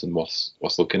maybe something worth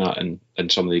looking at in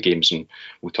some of the games, and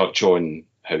we'll touch on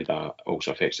how that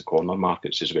also affects the corner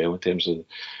markets as well, in terms of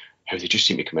how they just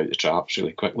seem to come out the traps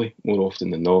really quickly, more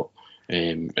often than not,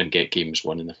 and get games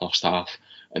won in the first half,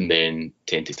 and then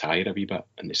tend to tire a wee bit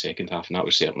in the second half, and that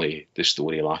was certainly the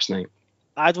story last night.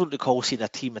 I don't recall seeing a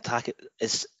team attack it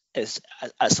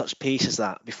at such pace as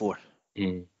that before.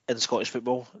 In Scottish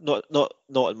football, not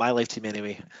in my lifetime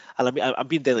anyway. And I mean, I'm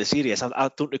being deadly serious. I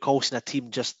don't recall seeing a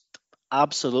team just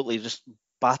absolutely just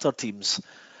batter teams.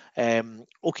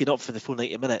 Okay, not for the full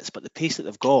 90 minutes, but the pace that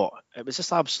they've got, it was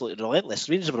just absolutely relentless.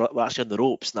 Rangers were actually on the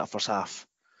ropes in that first half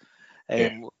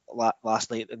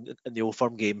last night in the Old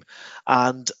Firm game.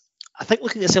 And I think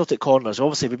looking at Celtic corners,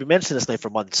 obviously we've been mentioning this now for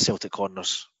months, Celtic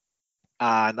corners.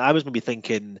 And I was maybe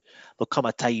thinking there'll come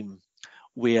a time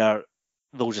where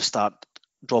they'll just start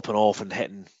dropping off and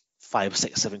hitting 5,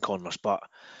 6, 7 corners. But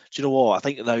do you know what? I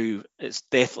think now it's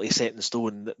definitely set in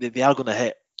stone that they are going to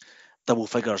hit double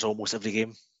figures almost every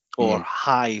game, or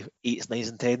high 8s, 9s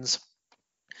and 10s.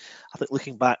 I think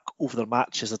looking back over their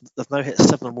matches, they've now hit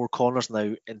 7 or more corners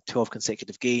now in 12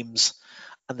 consecutive games,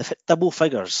 and they've hit double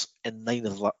figures in 9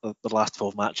 of the last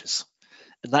 12 matches.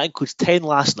 And that includes 10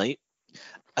 last night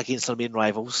against their main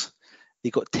rivals.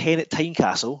 They got 10 at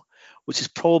Tynecastle, which is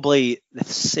probably the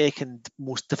second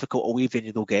most difficult away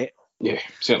venue they'll get. Yeah,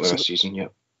 certainly this season, yeah.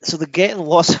 So they're getting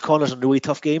lots of corners in really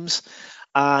tough games.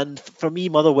 And for me,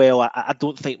 Motherwell, I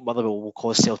don't think Motherwell will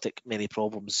cause Celtic many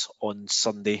problems on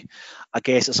Sunday. I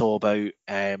guess it's all about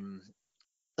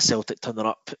Celtic turning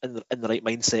up in the right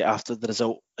mindset after the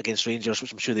result against Rangers,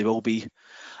 which I'm sure they will be,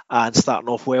 and starting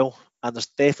off well. And there's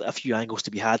definitely a few angles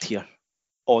to be had here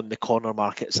on the corner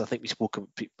markets. I think we spoke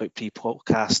about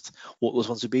pre-podcast what those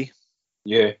ones would be.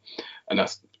 Yeah, and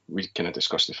we kind of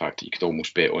discussed the fact that you could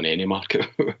almost bet on any market,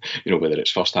 whether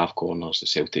it's first half corners, the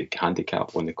Celtic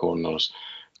handicap on the corners,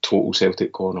 total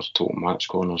Celtic corners, total match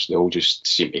corners. They all just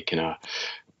seem to kind of,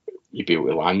 you'd be able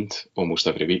to land almost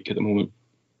every week at the moment.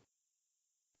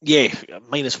 Yeah,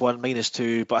 -1,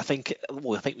 -2, but I think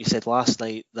we said last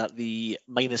night that the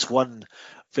 -1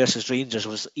 versus Rangers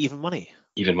was even money.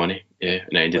 Even money, yeah,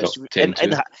 and it ended up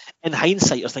 10-2. In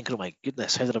hindsight, you're thinking, oh my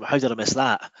goodness, how did I miss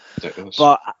that? Ridiculous.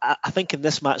 But I think in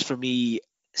this match for me,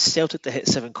 Celtic to hit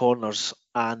 7 corners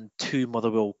and 2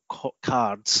 Motherwell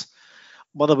cards,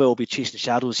 Motherwell will be chasing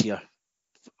shadows here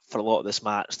for a lot of this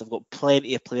match. They've got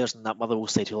plenty of players in that Motherwell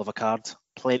side who'll have a card.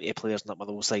 Plenty of players in that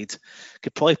Motherwell side.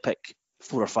 Could probably pick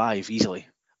 4 or 5 easily.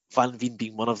 Van Veen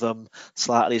being one of them,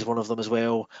 Slattery is one of them as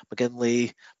well,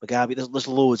 McGinley, McGabby, there's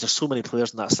loads, there's so many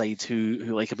players on that side who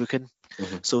like a booking.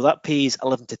 So that pays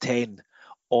 11 to 10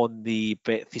 on the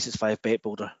Thesis 5 bet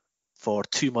builder for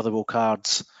 2 Motherwell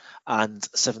cards and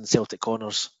 7 Celtic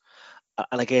corners.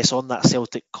 And I guess on that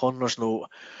Celtic corners note,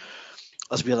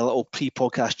 as we had a little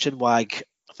pre-podcast chinwag,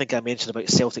 I think I mentioned about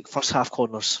Celtic first half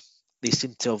corners. They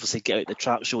seem to obviously get out the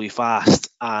traps really fast.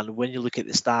 And when you look at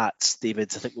the stats,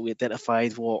 David, I think we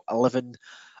identified 11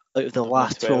 out of the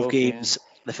last 12 games,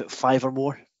 they've hit 5 or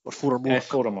more, or 4 or more.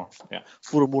 4 or more, yeah.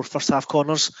 4 or more first half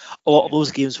corners. A lot of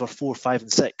those games were 4, 5,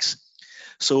 and 6.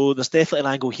 So there's definitely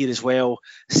an angle here as well.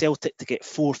 Celtic to get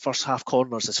 4 first half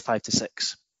corners is 5 to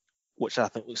 6, which I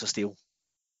think looks a steal.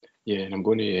 Yeah, and I'm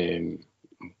going to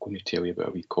tell you about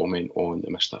a wee comment on the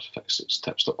Mr.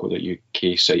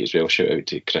 Fixits.co.uk site as well. Shout out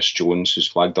to Chris Jones, who's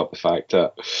flagged up the fact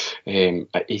that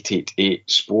at 888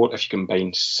 Sport, if you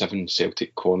combine 7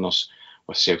 Celtic corners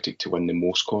with Celtic to win the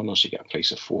most corners, you get a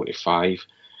price of 45.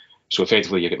 So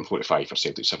effectively, you're getting 45 for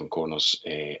Celtic 7 corners,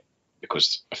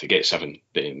 because if they get 7,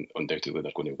 then undoubtedly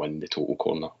they're going to win the total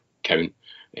corner count.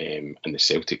 And the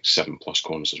Celtic 7+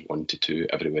 corners is 1 to 2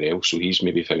 everywhere else. So he's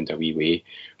maybe found a wee way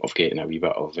of getting a wee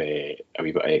bit of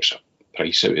extra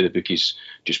price out of the bookies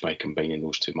just by combining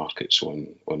those two markets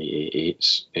on the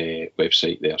 88's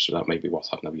website there, so that might be worth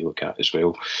having a wee look at as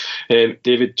well.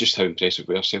 David, just how impressive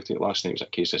were Celtic last night? Was it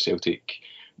a case of Celtic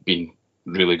being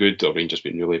really good or Rangers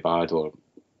being really bad, or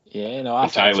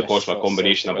entirely possible a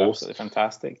combination of both? Absolutely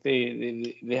fantastic.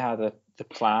 They had the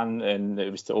plan, and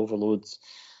it was to overload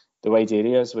the wide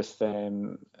areas with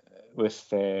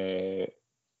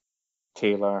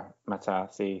Taylor,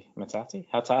 Hatate,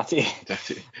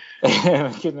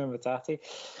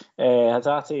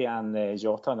 and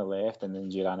Jota on the left, and then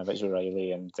Juranovic,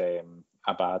 O'Reilly, and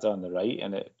Abada on the right,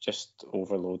 and it just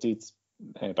overloaded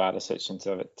Barisic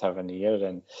into Tavernier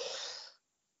and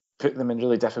put them in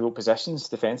really difficult positions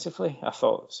defensively. I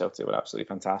thought Celtic were absolutely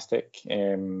fantastic.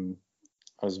 I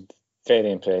was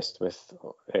very impressed with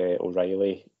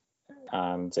O'Reilly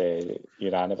and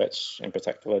Juranovic in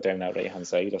particular down that right hand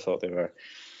side. I thought they were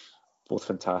both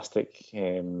fantastic.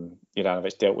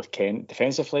 Juranovic dealt with Kent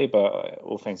defensively, but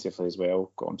offensively as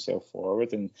well, got himself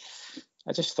forward. And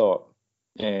I just thought,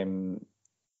 looking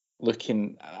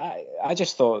at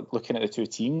the two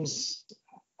teams,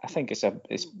 I think it's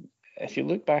if you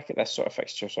look back at this sort of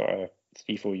fixture sort of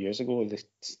 3-4 years ago, the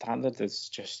standard has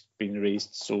just been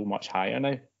raised so much higher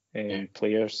now.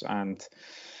 Players, and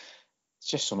it's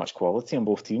just so much quality on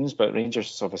both teams. But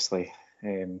Rangers obviously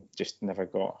just never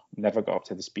got up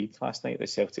to the speed last night that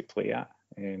Celtic play at.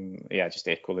 Just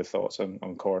echo the thoughts on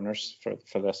corners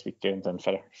for this weekend and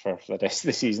for the rest of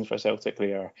the season for Celtic.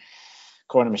 They are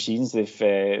corner machines. They've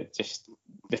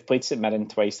played St Mirren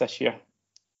twice this year,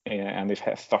 and they've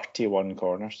hit 31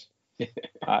 corners.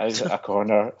 That is a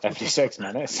corner every 6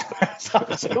 minutes. It's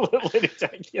absolutely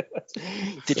ridiculous.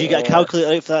 Did you get a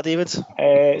calculator out for that, David?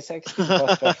 16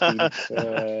 plus 15.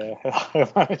 I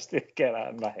managed to get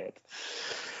that in my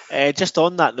head. Just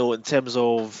on that note, in terms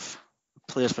of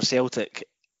players for Celtic,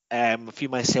 a few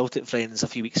of my Celtic friends a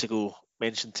few weeks ago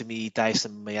mentioned to me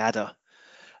Dyson Mayada,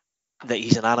 that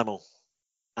he's an animal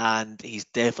and he's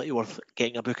definitely worth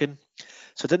getting a booking.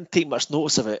 So I didn't take much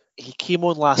notice of it. He came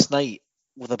on last night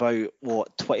with about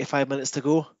 25 minutes to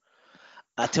go.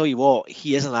 I tell you what,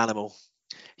 he is an animal.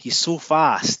 He's so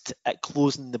fast at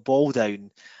closing the ball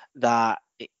down that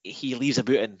he leaves a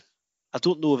booting. I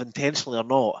don't know if intentionally or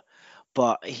not,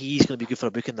 but he's going to be good for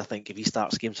a booking, I think, if he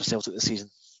starts games for Celtic this season.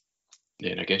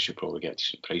 Yeah, and I guess you'll probably get a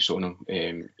decent price on him.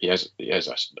 He is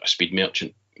a speed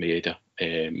merchant, Maeda,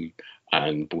 and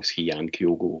both he and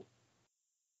Kyogo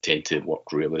tend to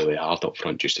work really, really hard up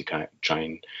front just to try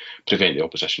and prevent the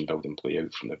opposition building play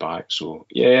out from the back. So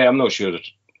yeah, I'm not sure that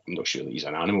he's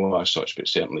an animal as such, but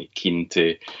certainly keen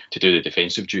to do the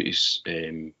defensive duties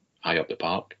high up the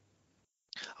park.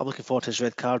 I'm looking forward to his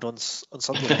red card on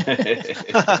Sunday.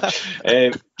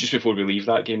 Just before we leave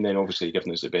that game, then obviously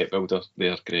giving us the bet builder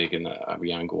there, Greg, and a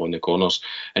wee angle on the corners.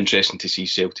 Interesting to see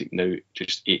Celtic now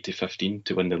just 8-15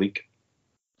 to win the league.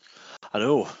 I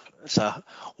know.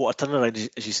 What a turnaround,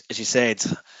 as you said.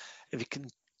 If you can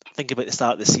think about the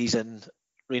start of the season,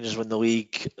 Rangers win the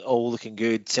league, all looking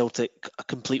good. Celtic, a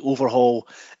complete overhaul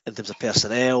in terms of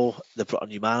personnel. They've brought a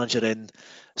new manager in.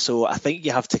 So I think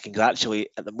you have to congratulate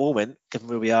at the moment, given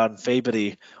where we are in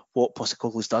February, what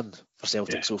Postecoglou's done for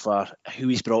Celtic so far, who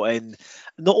he's brought in.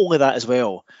 Not only that as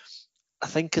well, I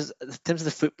think in terms of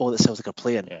the football that Celtic are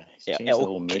playing,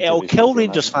 it'll kill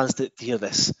Rangers fans to hear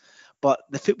this. But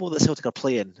the football that Celtic are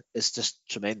playing is just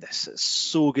tremendous. It's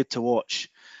so good to watch.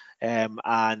 And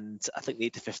I think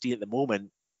the 8-15 at the moment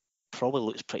probably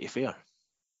looks pretty fair.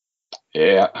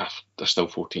 Yeah, there's still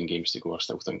 14 games to go. I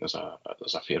still think there's a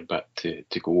fair bit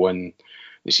to go in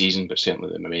the season, but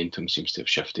certainly the momentum seems to have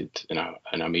shifted in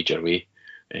a major way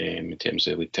in terms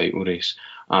of the league title race.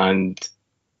 And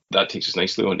that takes us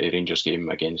nicely on to the Rangers game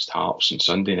against Hearts on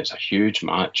Sunday, and it's a huge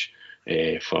match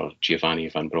for Giovanni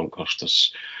Van Bronckhorst.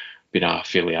 There's been a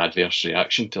fairly adverse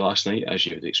reaction to last night, as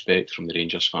you would expect from the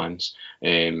Rangers fans.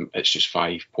 It's just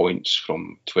 5 points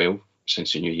from 12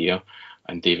 since the new year,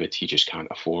 and David, he just can't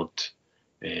afford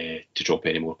to drop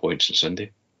any more points on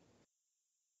Sunday.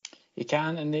 He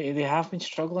can, and they have been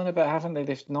struggling a bit, haven't they?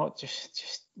 They've not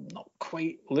just not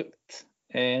quite looked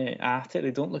at it.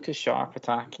 They don't look as sharp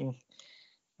attacking.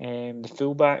 The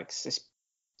fullbacks,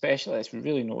 especially, it's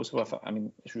really noticeable.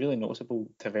 It's really noticeable.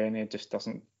 Tavernier just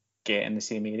doesn't get in the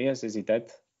same areas as he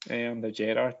did under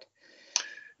Gerrard.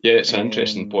 Yeah, it's an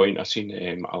interesting point. I've seen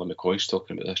Alan McCoy's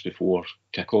talking about this before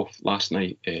kick-off last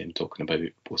night, talking about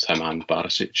both him and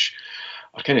Barisic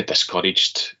are kind of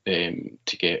discouraged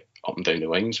to get up and down the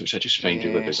wings, which I just find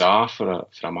really bizarre for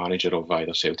a manager of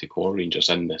either Celtic or Rangers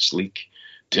in this league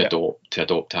to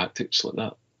adopt tactics like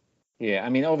that. Yeah,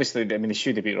 obviously, they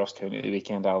should have beat Ross County at the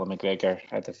weekend. Alan McGregor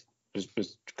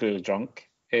was clearly drunk.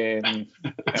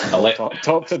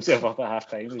 Talked himself up at half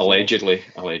time. Allegedly.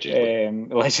 But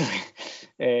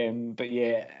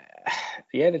yeah,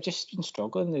 they've just been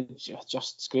struggling. They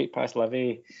just scraped past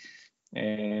Livy,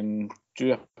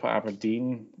 drew up at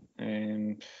Aberdeen,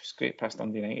 scraped past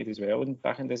Dundee United as well, and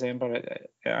back in December at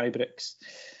Ibrox.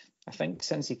 I think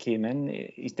since he came in,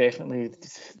 they're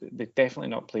definitely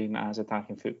not playing as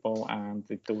attacking football, and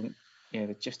they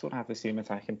just don't have the same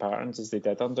attacking patterns as they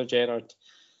did under Gerrard.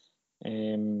 I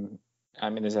mean,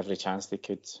 there's every chance they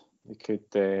could go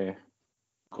to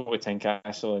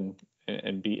Tynecastle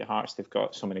and beat Hearts. They've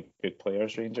got so many good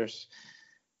players, Rangers,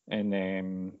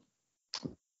 and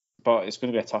but it's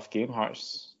going to be a tough game.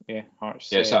 Hearts.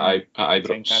 Yes, at Ibrox.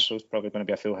 Tynecastle's probably going to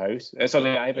be a full house.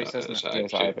 Sorry, Ibrox, isn't it?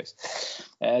 It's at Ibrox.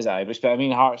 It is at Ibrox, but I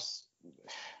mean, Hearts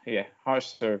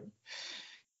are.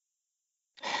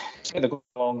 They're going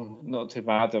along not too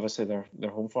bad. Obviously, their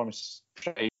home form is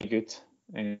pretty good.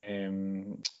 I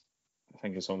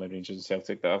think it's only Rangers and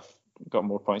Celtic that have got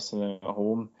more points than them at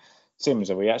home. Same as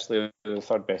away, actually. They're the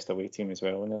third best away team as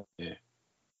well, isn't it?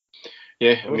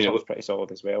 Yeah. I mean, it looks pretty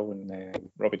solid as well, and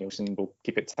Robbie Neilson will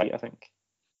keep it tight, I think.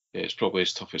 Yeah, it's probably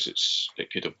as tough as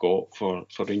it could have got for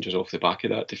Rangers off the back of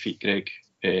that defeat, Greg.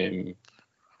 To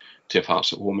have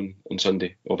Hearts at home on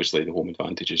Sunday. Obviously, the home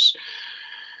advantage is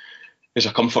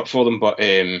a comfort for them, but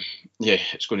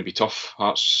it's going to be tough.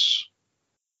 Hearts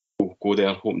will go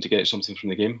there hoping to get something from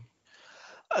the game.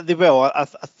 They will. I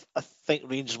think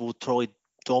Rangers will probably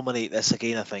dominate this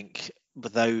again, I think,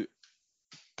 without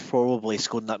probably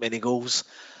scoring that many goals.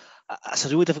 It's a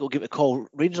really difficult game to call.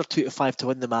 Rangers are 2-5 to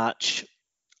win the match.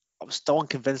 I'm still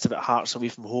unconvinced about Hearts away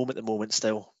from home at the moment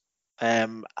still.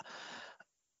 2-5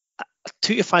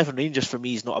 on Rangers for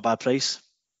me is not a bad price,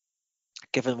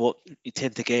 given what you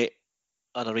tend to get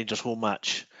on a Rangers home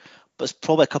match. But it's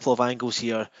probably a couple of angles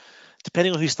here.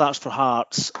 Depending on who starts for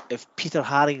Hearts, if Peter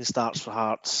Haring starts for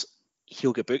Hearts,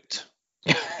 he'll get booked.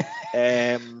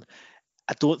 I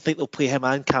don't think they'll play him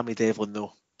and Cammy Devlin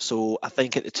though. So I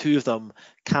think at the two of them,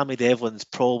 Cammy Devlin's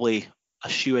probably a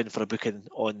shoe-in for a booking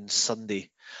on Sunday.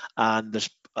 And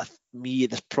there's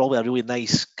probably a really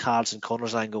nice cards and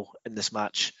corners angle in this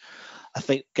match. I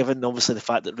think given obviously the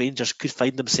fact that Rangers could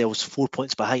find themselves 4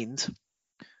 points behind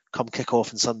come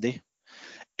kick-off on Sunday,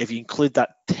 if you include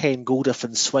that 10 goal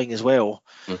difference swing as well,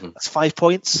 that's 5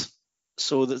 points.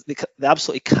 So they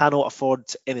absolutely cannot afford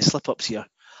any slip-ups here.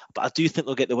 But I do think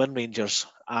they'll get the win, Rangers,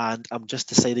 and I'm just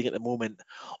deciding at the moment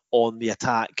on the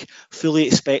attack, fully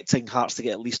expecting Hearts to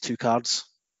get at least two cards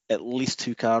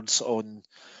on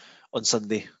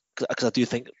Sunday, because I do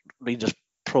think Rangers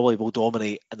probably will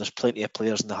dominate, and there's plenty of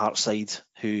players on the Hearts side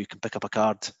who can pick up a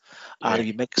card. Yeah. And if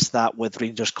you mix that with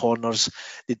Rangers corners,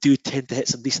 they do tend to hit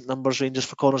some decent numbers, Rangers,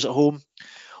 for corners at home.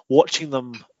 Watching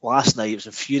them last night, it was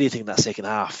infuriating in that second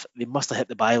half. They must have hit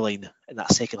the byline in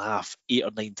that second half 8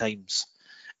 or 9 times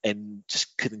and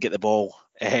just couldn't get the ball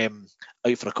out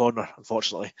for a corner,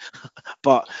 unfortunately.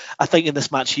 But I think in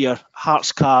this match here,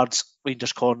 Hearts cards,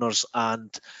 Rangers corners,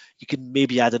 and you can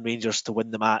maybe add in Rangers to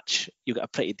win the match. You'll get a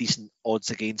pretty decent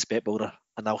odds against BetBuilder,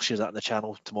 and I'll share that on the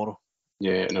channel tomorrow.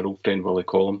 Yeah, and our old friend Willie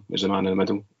Collum is the man in the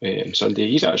middle on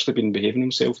Sunday. He's actually been behaving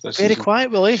himself this season. Very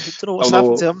quiet, Willie. Don't know what's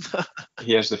happened to him.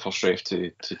 He is the first ref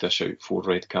to dish out 4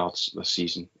 red cards this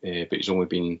season, but he's only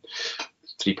been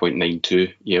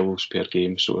 3.92 yellows per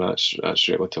game, so that's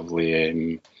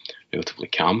relatively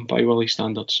calm by Willie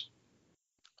standards.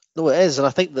 No, it is, and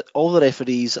I think that all the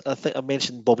referees, I think I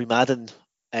mentioned Bobby Madden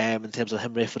in terms of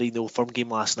him refereeing the Old Firm game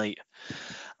last night,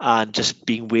 and just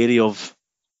being wary of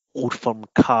Old Firm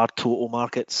card total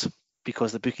markets,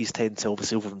 because the bookies tend to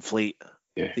obviously overinflate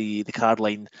the card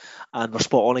line, and we're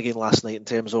spot on again last night in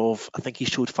terms of, I think he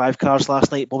showed 5 cards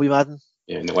last night, Bobby Madden.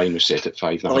 Yeah, and the line was set at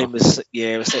 5.5. The line was set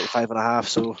at 5.5,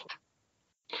 so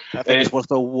I think it's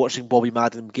worthwhile watching Bobby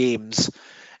Madden games.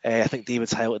 I think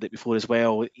David's highlighted it before as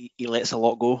well. He lets a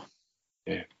lot go.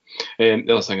 Yeah.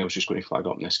 The other thing I was just going to flag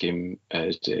up in this game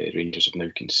is Rangers have now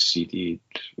conceded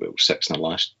 6 in the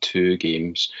last 2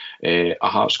 games. A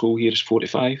Hearts goal here is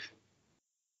 45.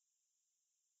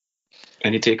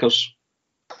 Any takers?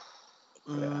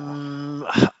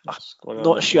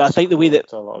 Not sure. I think the way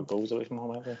that a lot of goals away from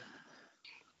home, haven't they?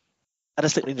 I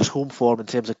just think Rangers' home form in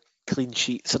terms of clean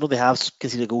sheets, I know they have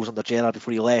conceded goals under Gerrard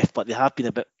before he left, but they have been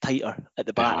a bit tighter at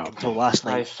the back until last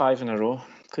night. 5 in a row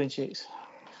clean sheets.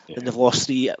 And they've lost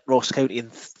 3 at Ross County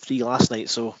and 3 last night,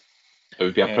 so it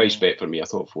would be a price bet for me. I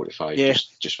thought 45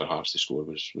 just for Hearts to score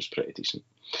was pretty decent.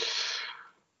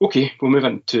 Okay, we'll move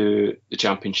into the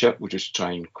Championship. We'll just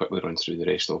try and quickly run through the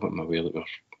rest of it. I'm aware that we're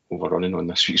overrunning on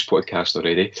this week's podcast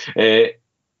already.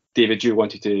 David, you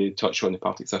wanted to touch on the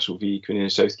Partick Thistle v Queen of the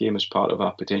South game as part of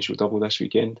a potential double this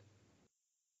weekend.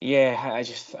 Yeah,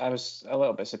 I was a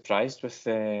little bit surprised with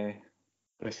the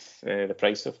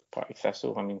price of Partick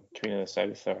Thistle. I mean, Queen of the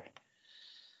South are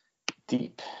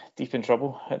deep in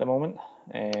trouble at the moment.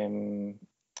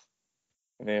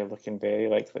 They're looking very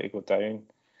likely to go down.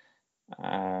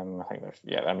 I think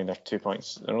they're 2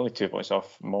 points. They're only 2 points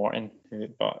off Morton,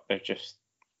 but their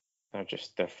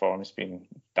form has been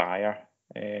dire,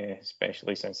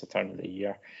 especially since the turn of the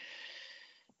year.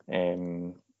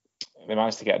 They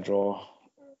managed to get a draw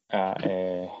at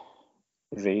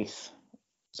Wraith.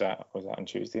 Was that on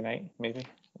Tuesday night, maybe,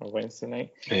 or Wednesday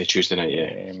night? Tuesday night,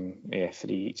 yeah.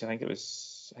 3 each. I think there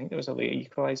was a late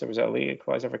equaliser. Was it a late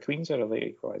equaliser for Queens or a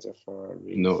late equaliser for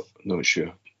Wraith? No, not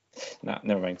sure. Nah,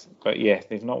 never mind. But yeah,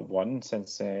 they've not won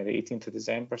since the 18th of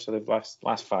December. So they've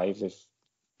last 5 they've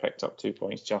picked up 2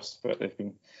 points just, but they've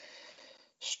been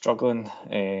struggling,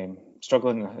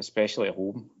 especially at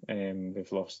home.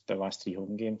 They've lost their last 3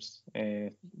 home games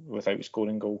without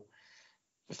scoring goal.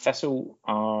 Thistle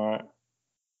are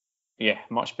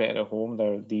much better at home.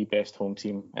 They're the best home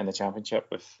team in the championship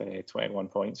with 21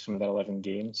 points from their 11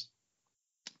 games.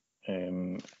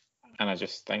 And I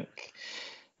just think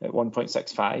at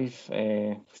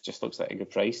 1.65 just looks like a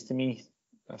good price to me.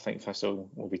 I think Thistle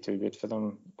will be too good for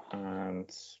them. And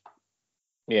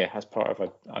yeah, as part of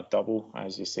a double,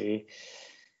 as you say,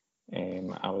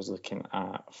 I was looking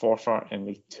at Forfar in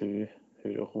League 2,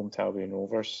 who are home to Albion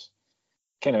Rovers.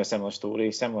 Kind of a similar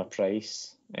story, similar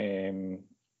price.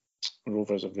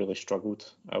 Rovers have really struggled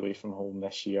away from home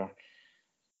this year.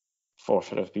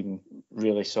 Forfar have been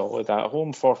really solid at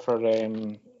home.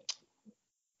 Forfar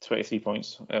 23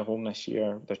 points at home this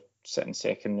year. They're sitting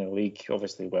second in the league,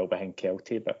 obviously well behind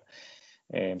Kelty, but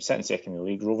sitting second in the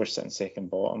league. Rovers sitting second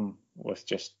bottom with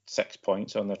just 6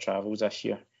 points on their travels this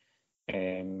year.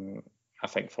 I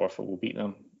think Forfar will beat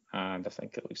them, and I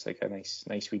think it looks like a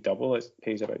nice wee double. It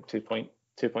pays about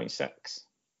 2.6.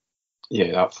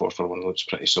 Yeah, that Forfar one looks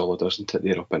pretty solid, doesn't it?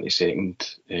 They're up into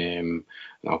second.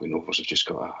 Albion Rovers have just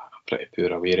got a pretty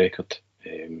poor away record.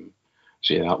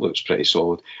 So yeah, that looks pretty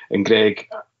solid. And Greg,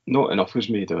 not enough was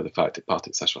made of the fact that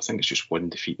Partick Thistle, I think it's just 1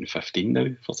 defeat in 15 now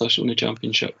for Thistle in the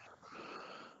Championship.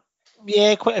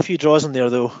 Yeah, quite a few draws in there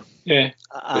though. Yeah,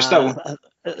 but still.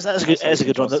 It's a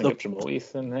good run. They'll promote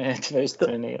in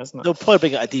 2028, isn't it? They'll probably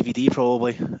bring out a DVD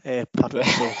probably.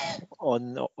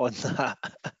 on that.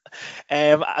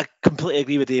 I completely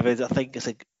agree with David. I think it's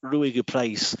a really good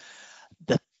price.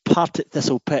 The Partick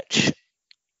Thistle pitch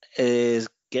is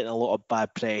getting a lot of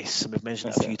bad press, and we've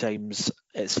mentioned it a few times.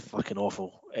 It's fucking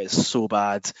awful. It's so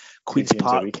bad. Queen's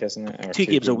Park, 2 games a week, isn't it? Or 2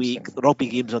 games a week. The rugby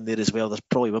games on there as well. There's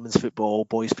probably women's football,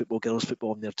 boys football, girls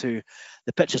football on there too.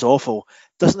 The pitch is awful.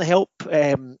 Doesn't help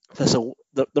Thistle.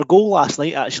 Their goal last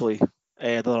night actually,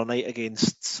 the other night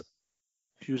against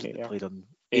they played on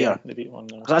Ayr. They beat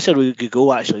 1-0. It's actually a really good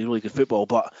goal, actually, really good football,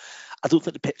 but I don't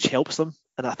think the pitch helps them,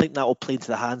 and I think that will play into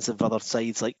the hands of other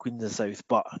sides like Queen of the South.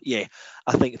 But yeah,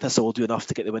 I think Thistle will do enough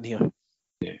to get the win here.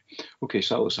 Yeah. Okay,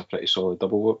 so that looks a pretty solid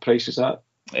double. What price is that?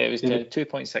 It was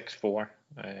 2.64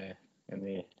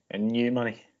 in new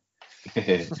money.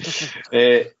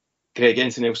 Greg,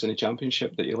 anything else in the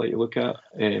Championship that you like to look at?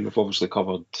 We've obviously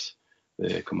covered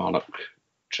the Kilmarnock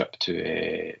trip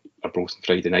to Arbroath on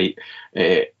Friday night.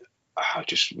 I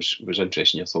just was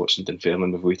interested in your thoughts on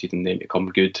Dunfermline. We've waited on them to come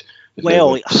good.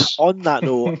 Well, on that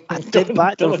note, I did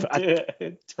back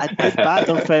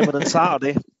Dunfermline on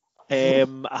Saturday. I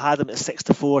had them at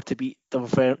 6-4 to beat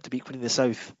Queen of the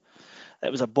South.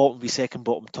 It was a bottom v second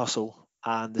bottom tussle,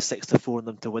 and the 6-4 on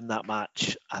them to win that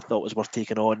match I thought was worth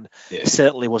taking on. Yeah.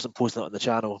 Certainly wasn't posting it on the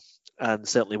channel, and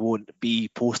certainly won't be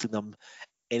posting them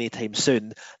anytime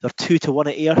soon. They're 2-1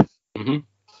 at Ayr.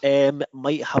 Mm-hmm.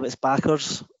 Might have its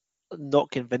backers. Not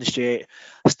convinced yet.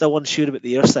 Still unsure about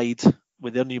the Ayr side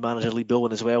with their new manager Lee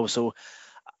Billman as well. So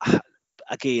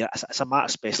again, it's a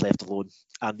match best left alone.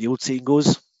 And the old saying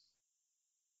goes,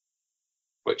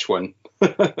 which one?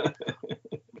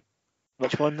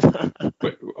 Which one?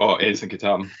 Anything could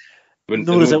happen.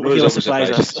 No result will surprise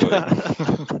us.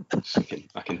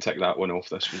 I can tick that one off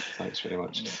this week. Thanks very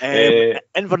much.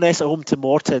 Inverness at home to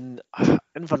Morton.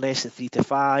 Inverness at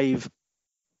 3-5.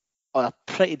 A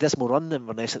pretty dismal run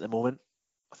Inverness at the moment.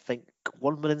 I think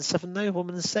 1 win in 7 now, 1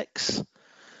 win in 6.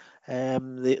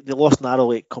 They lost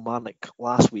narrowly at Kilmarnock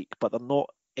last week, but they're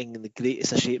not in the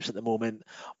greatest of shapes at the moment.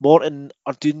 Morton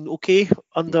are doing okay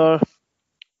under...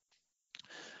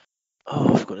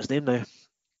 I've forgotten his name now.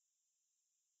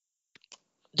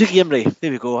 Dougie Imrie,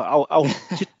 there we go. I'll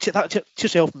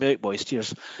cheers helping me out, boys.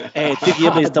 Cheers. Dougie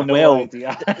Imrie's done well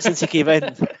since he came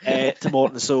in to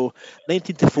Morton. So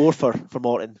 19-4 for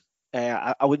Morton.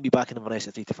 I wouldn't be backing him unless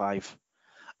at 3-5.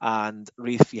 And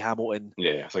Raith v Hamilton.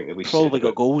 Yeah, I think the least probably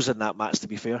got goals in that match. To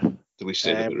be fair, the least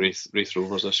said about Raith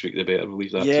Rovers this week, the better. We'll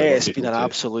leave that. Yeah, it's been an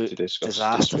absolute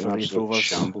disaster for Raith Rovers.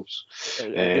 Shambles.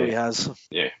 It really has.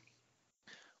 Yeah.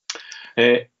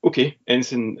 Okay,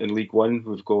 anything in League One?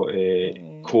 We've got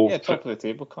Cove. Yeah, top of the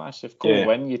table clash. If Cove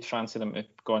win, you'd fancy them to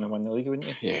go on and win the league, wouldn't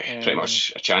you? Yeah, pretty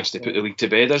much a chance to put the league to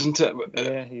bed, isn't it?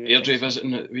 Airdrie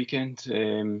visiting at the weekend.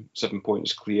 7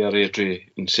 points clear. Airdrie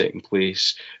in second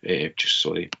place. Just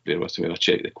sorry, bear with me. I'll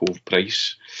check the Cove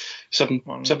price. 7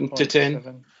 to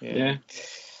 10. Yeah.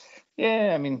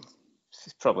 I mean,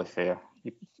 it's probably fair.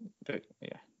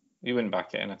 You wouldn't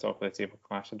back it in a top of the table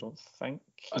clash, I don't think.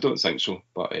 I don't think so,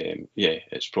 but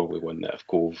it's probably one that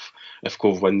if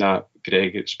Cove win that,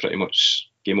 Greg, it's pretty much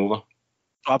game over.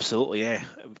 Absolutely, yeah,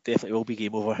 it definitely will be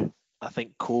game over. I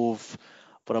think Cove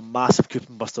were a massive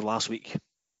coupon buster last week.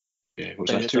 Yeah, was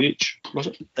that 2 each? Was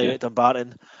it? Down at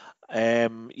Dumbarton. I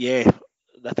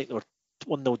think they were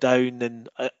 1-0 down, and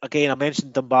again I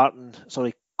mentioned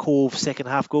Cove second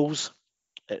half goals.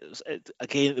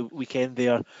 Again, the weekend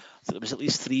there, there was at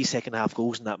least 3 second half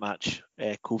goals in that match.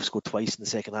 Cove scored twice in the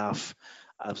second half.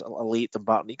 It was a late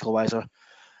Dumbarton equaliser.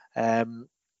 I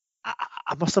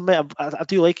must admit, I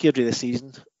do like Airdrie this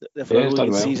season. They've had a really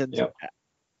good season. Yep.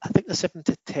 I think the 7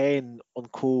 to 10 on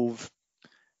Cove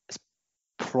is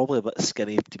probably a bit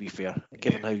skinny, to be fair,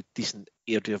 given how decent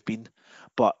Airdrie have been.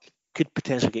 But could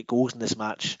potentially get goals in this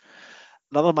match.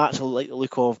 Another match I like the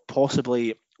look of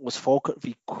possibly was Falkirk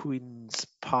v Queen's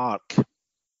Park.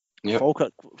 Yep.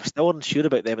 Falkirk, still unsure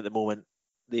about them at the moment.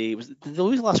 Did they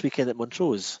lose last weekend at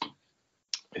Montrose?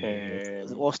 They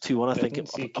lost 2-1, I think.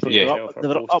 They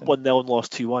were up 1-0 and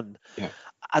lost 2-1. Yeah.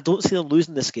 I don't see them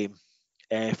losing this game,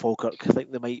 Falkirk. I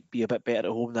think they might be a bit better at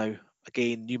home now.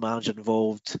 Again, new manager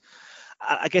involved.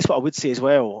 I guess what I would say as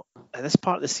well, in this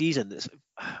part of the season,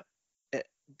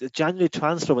 the January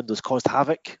transfer windows caused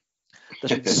havoc.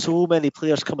 There's been so many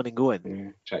players coming and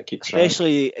going,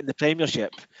 especially in the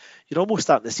Premiership. You're almost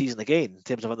starting the season again in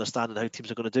terms of understanding how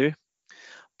teams are going to do.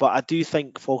 But I do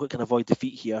think Falkirk can avoid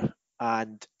defeat here,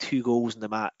 and 2 goals in the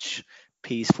match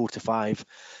pays 4 to 5.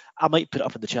 I might put it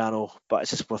up in the channel, but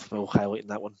it's just worthwhile highlighting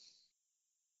that one.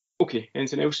 Okay,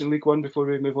 anything else in League One before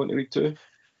we move on to League Two?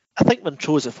 I think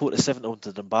Montrose at 4 to 7 on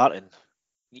to Dumbarton.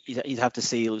 You'd have to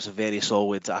say it was a very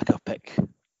solid ACCA pick.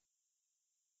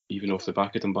 Even off the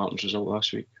back of Dumbarton's result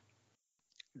last week.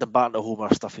 Dumbarton at home are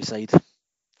a stuffy side.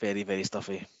 Very, very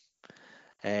stuffy.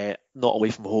 Not away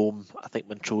from home. I think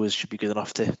Montrose should be good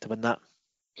enough to win that.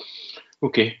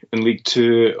 Okay, in League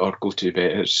Two, our go-to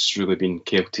bet has really been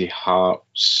Kelty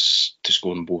Hearts to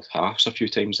score in both halves a few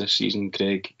times this season,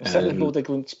 Greg. Is that the Boda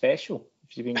Glimt special?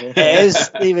 It is,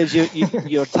 David.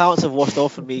 Your talents have washed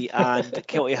off on me, and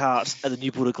Kelty Hearts and the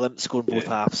new Boda Glimt scoring both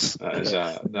halves.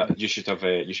 That you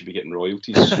should be getting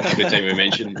royalties every time we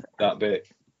mention that bet,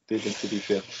 David, to be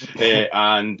fair.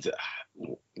 And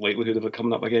likelihood of it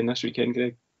coming up again this weekend,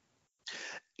 Greg?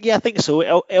 Yeah, I think so.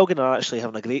 Elgin are actually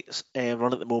having a great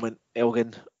run at the moment.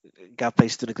 Elgin, Gav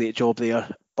Price doing a great job there,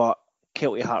 but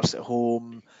Kelty Hearts at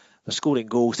home, they're scoring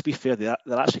goals. To be fair, they're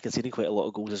actually conceding quite a lot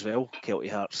of goals as well, Kelty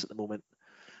Hearts at the moment.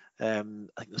 I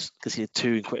think they've conceded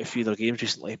 2 in quite a few of their games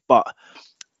recently, but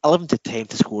 11 to 10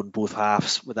 to score in both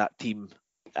halves with that team,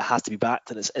 it has to be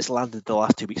backed, and it's landed the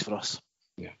last 2 weeks for us.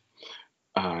 Yeah,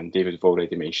 and David have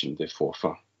already mentioned the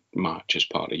forfeit match as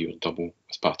part of your double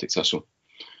with Partick Thistle.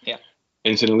 Yeah.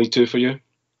 Anything in League Two for you?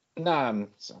 No, I'm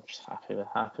happy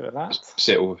with that.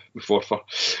 Settle with forfeit.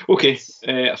 Okay,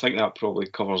 I think that probably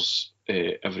covers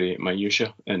every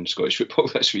minutiae in Scottish football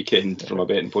this weekend from a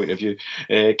betting point of view.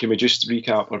 Can we just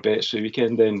recap our bets for the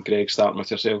weekend then? Greg, starting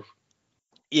with yourself.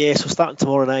 Yeah, so starting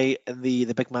tomorrow night in the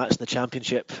big match in the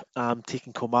Championship, I'm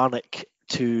taking Kilmarnock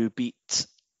to beat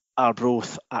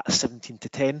Arbroath at 17 to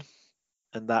 10,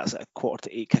 and that's at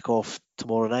 7:45 kick-off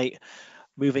tomorrow night.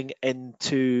 Moving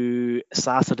into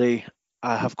Saturday,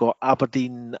 I have got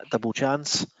Aberdeen double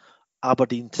chance,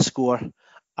 Aberdeen to score,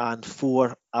 and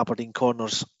 4 Aberdeen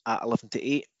corners at 11 to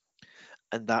 8,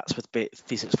 and that's with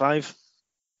Bet365.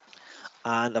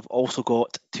 And I've also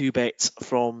got 2 bets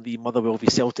from the Motherwell v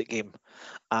Celtic game,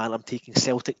 and I'm taking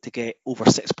Celtic to get over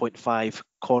 6.5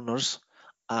 corners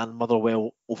and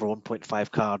Motherwell over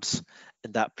 1.5 cards,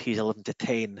 and that pays 11 to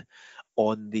 10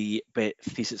 on the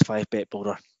Bet365 bet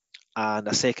builder. And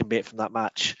a second bet from that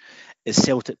match is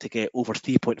Celtic to get over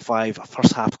 3.5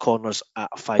 first half corners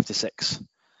at 5 to 6.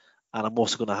 And I'm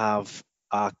also going to have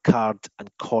a card and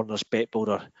corners bet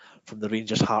builder from the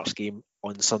Rangers Hearts game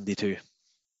on Sunday too.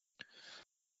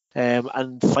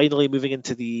 And finally, moving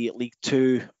into the League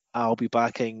Two, I'll be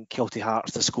backing Kelty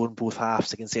Hearts to score in both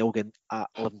halves against Elgin at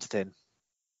 11-10.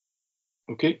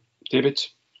 Okay, David?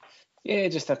 Yeah,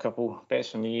 just a couple bets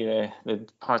for me. The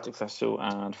Partick Thistle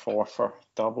and Forfar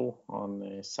double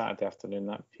on Saturday afternoon.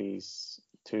 That pays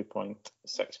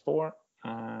 2.64.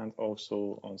 And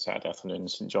also on Saturday afternoon,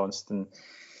 St Johnstone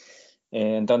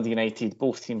and Dundee United,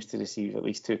 both teams to receive at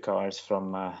least 2 cards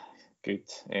from good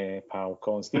pal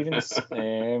Colin Stevens.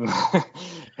 And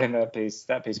that pays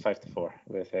 5-4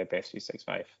 with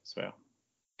Bet365 as well.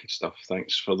 Good stuff.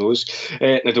 Thanks for those.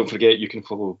 Now, don't forget, you can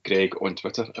follow Greg on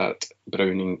Twitter at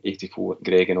Browning84,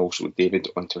 Greg, and also David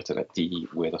on Twitter at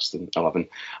DWeatherston11.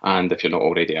 And if you're not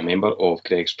already a member of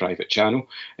Greg's private channel,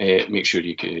 make sure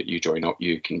you join up.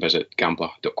 You can visit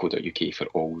gambler.co.uk for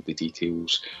all the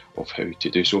details of how to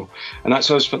do so. And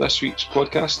that's us for this week's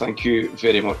podcast. Thank you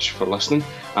very much for listening,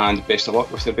 and best of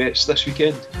luck with your bets this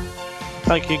weekend.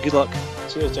 Thank you and good luck.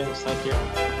 Cheers, gents. Thank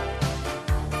you.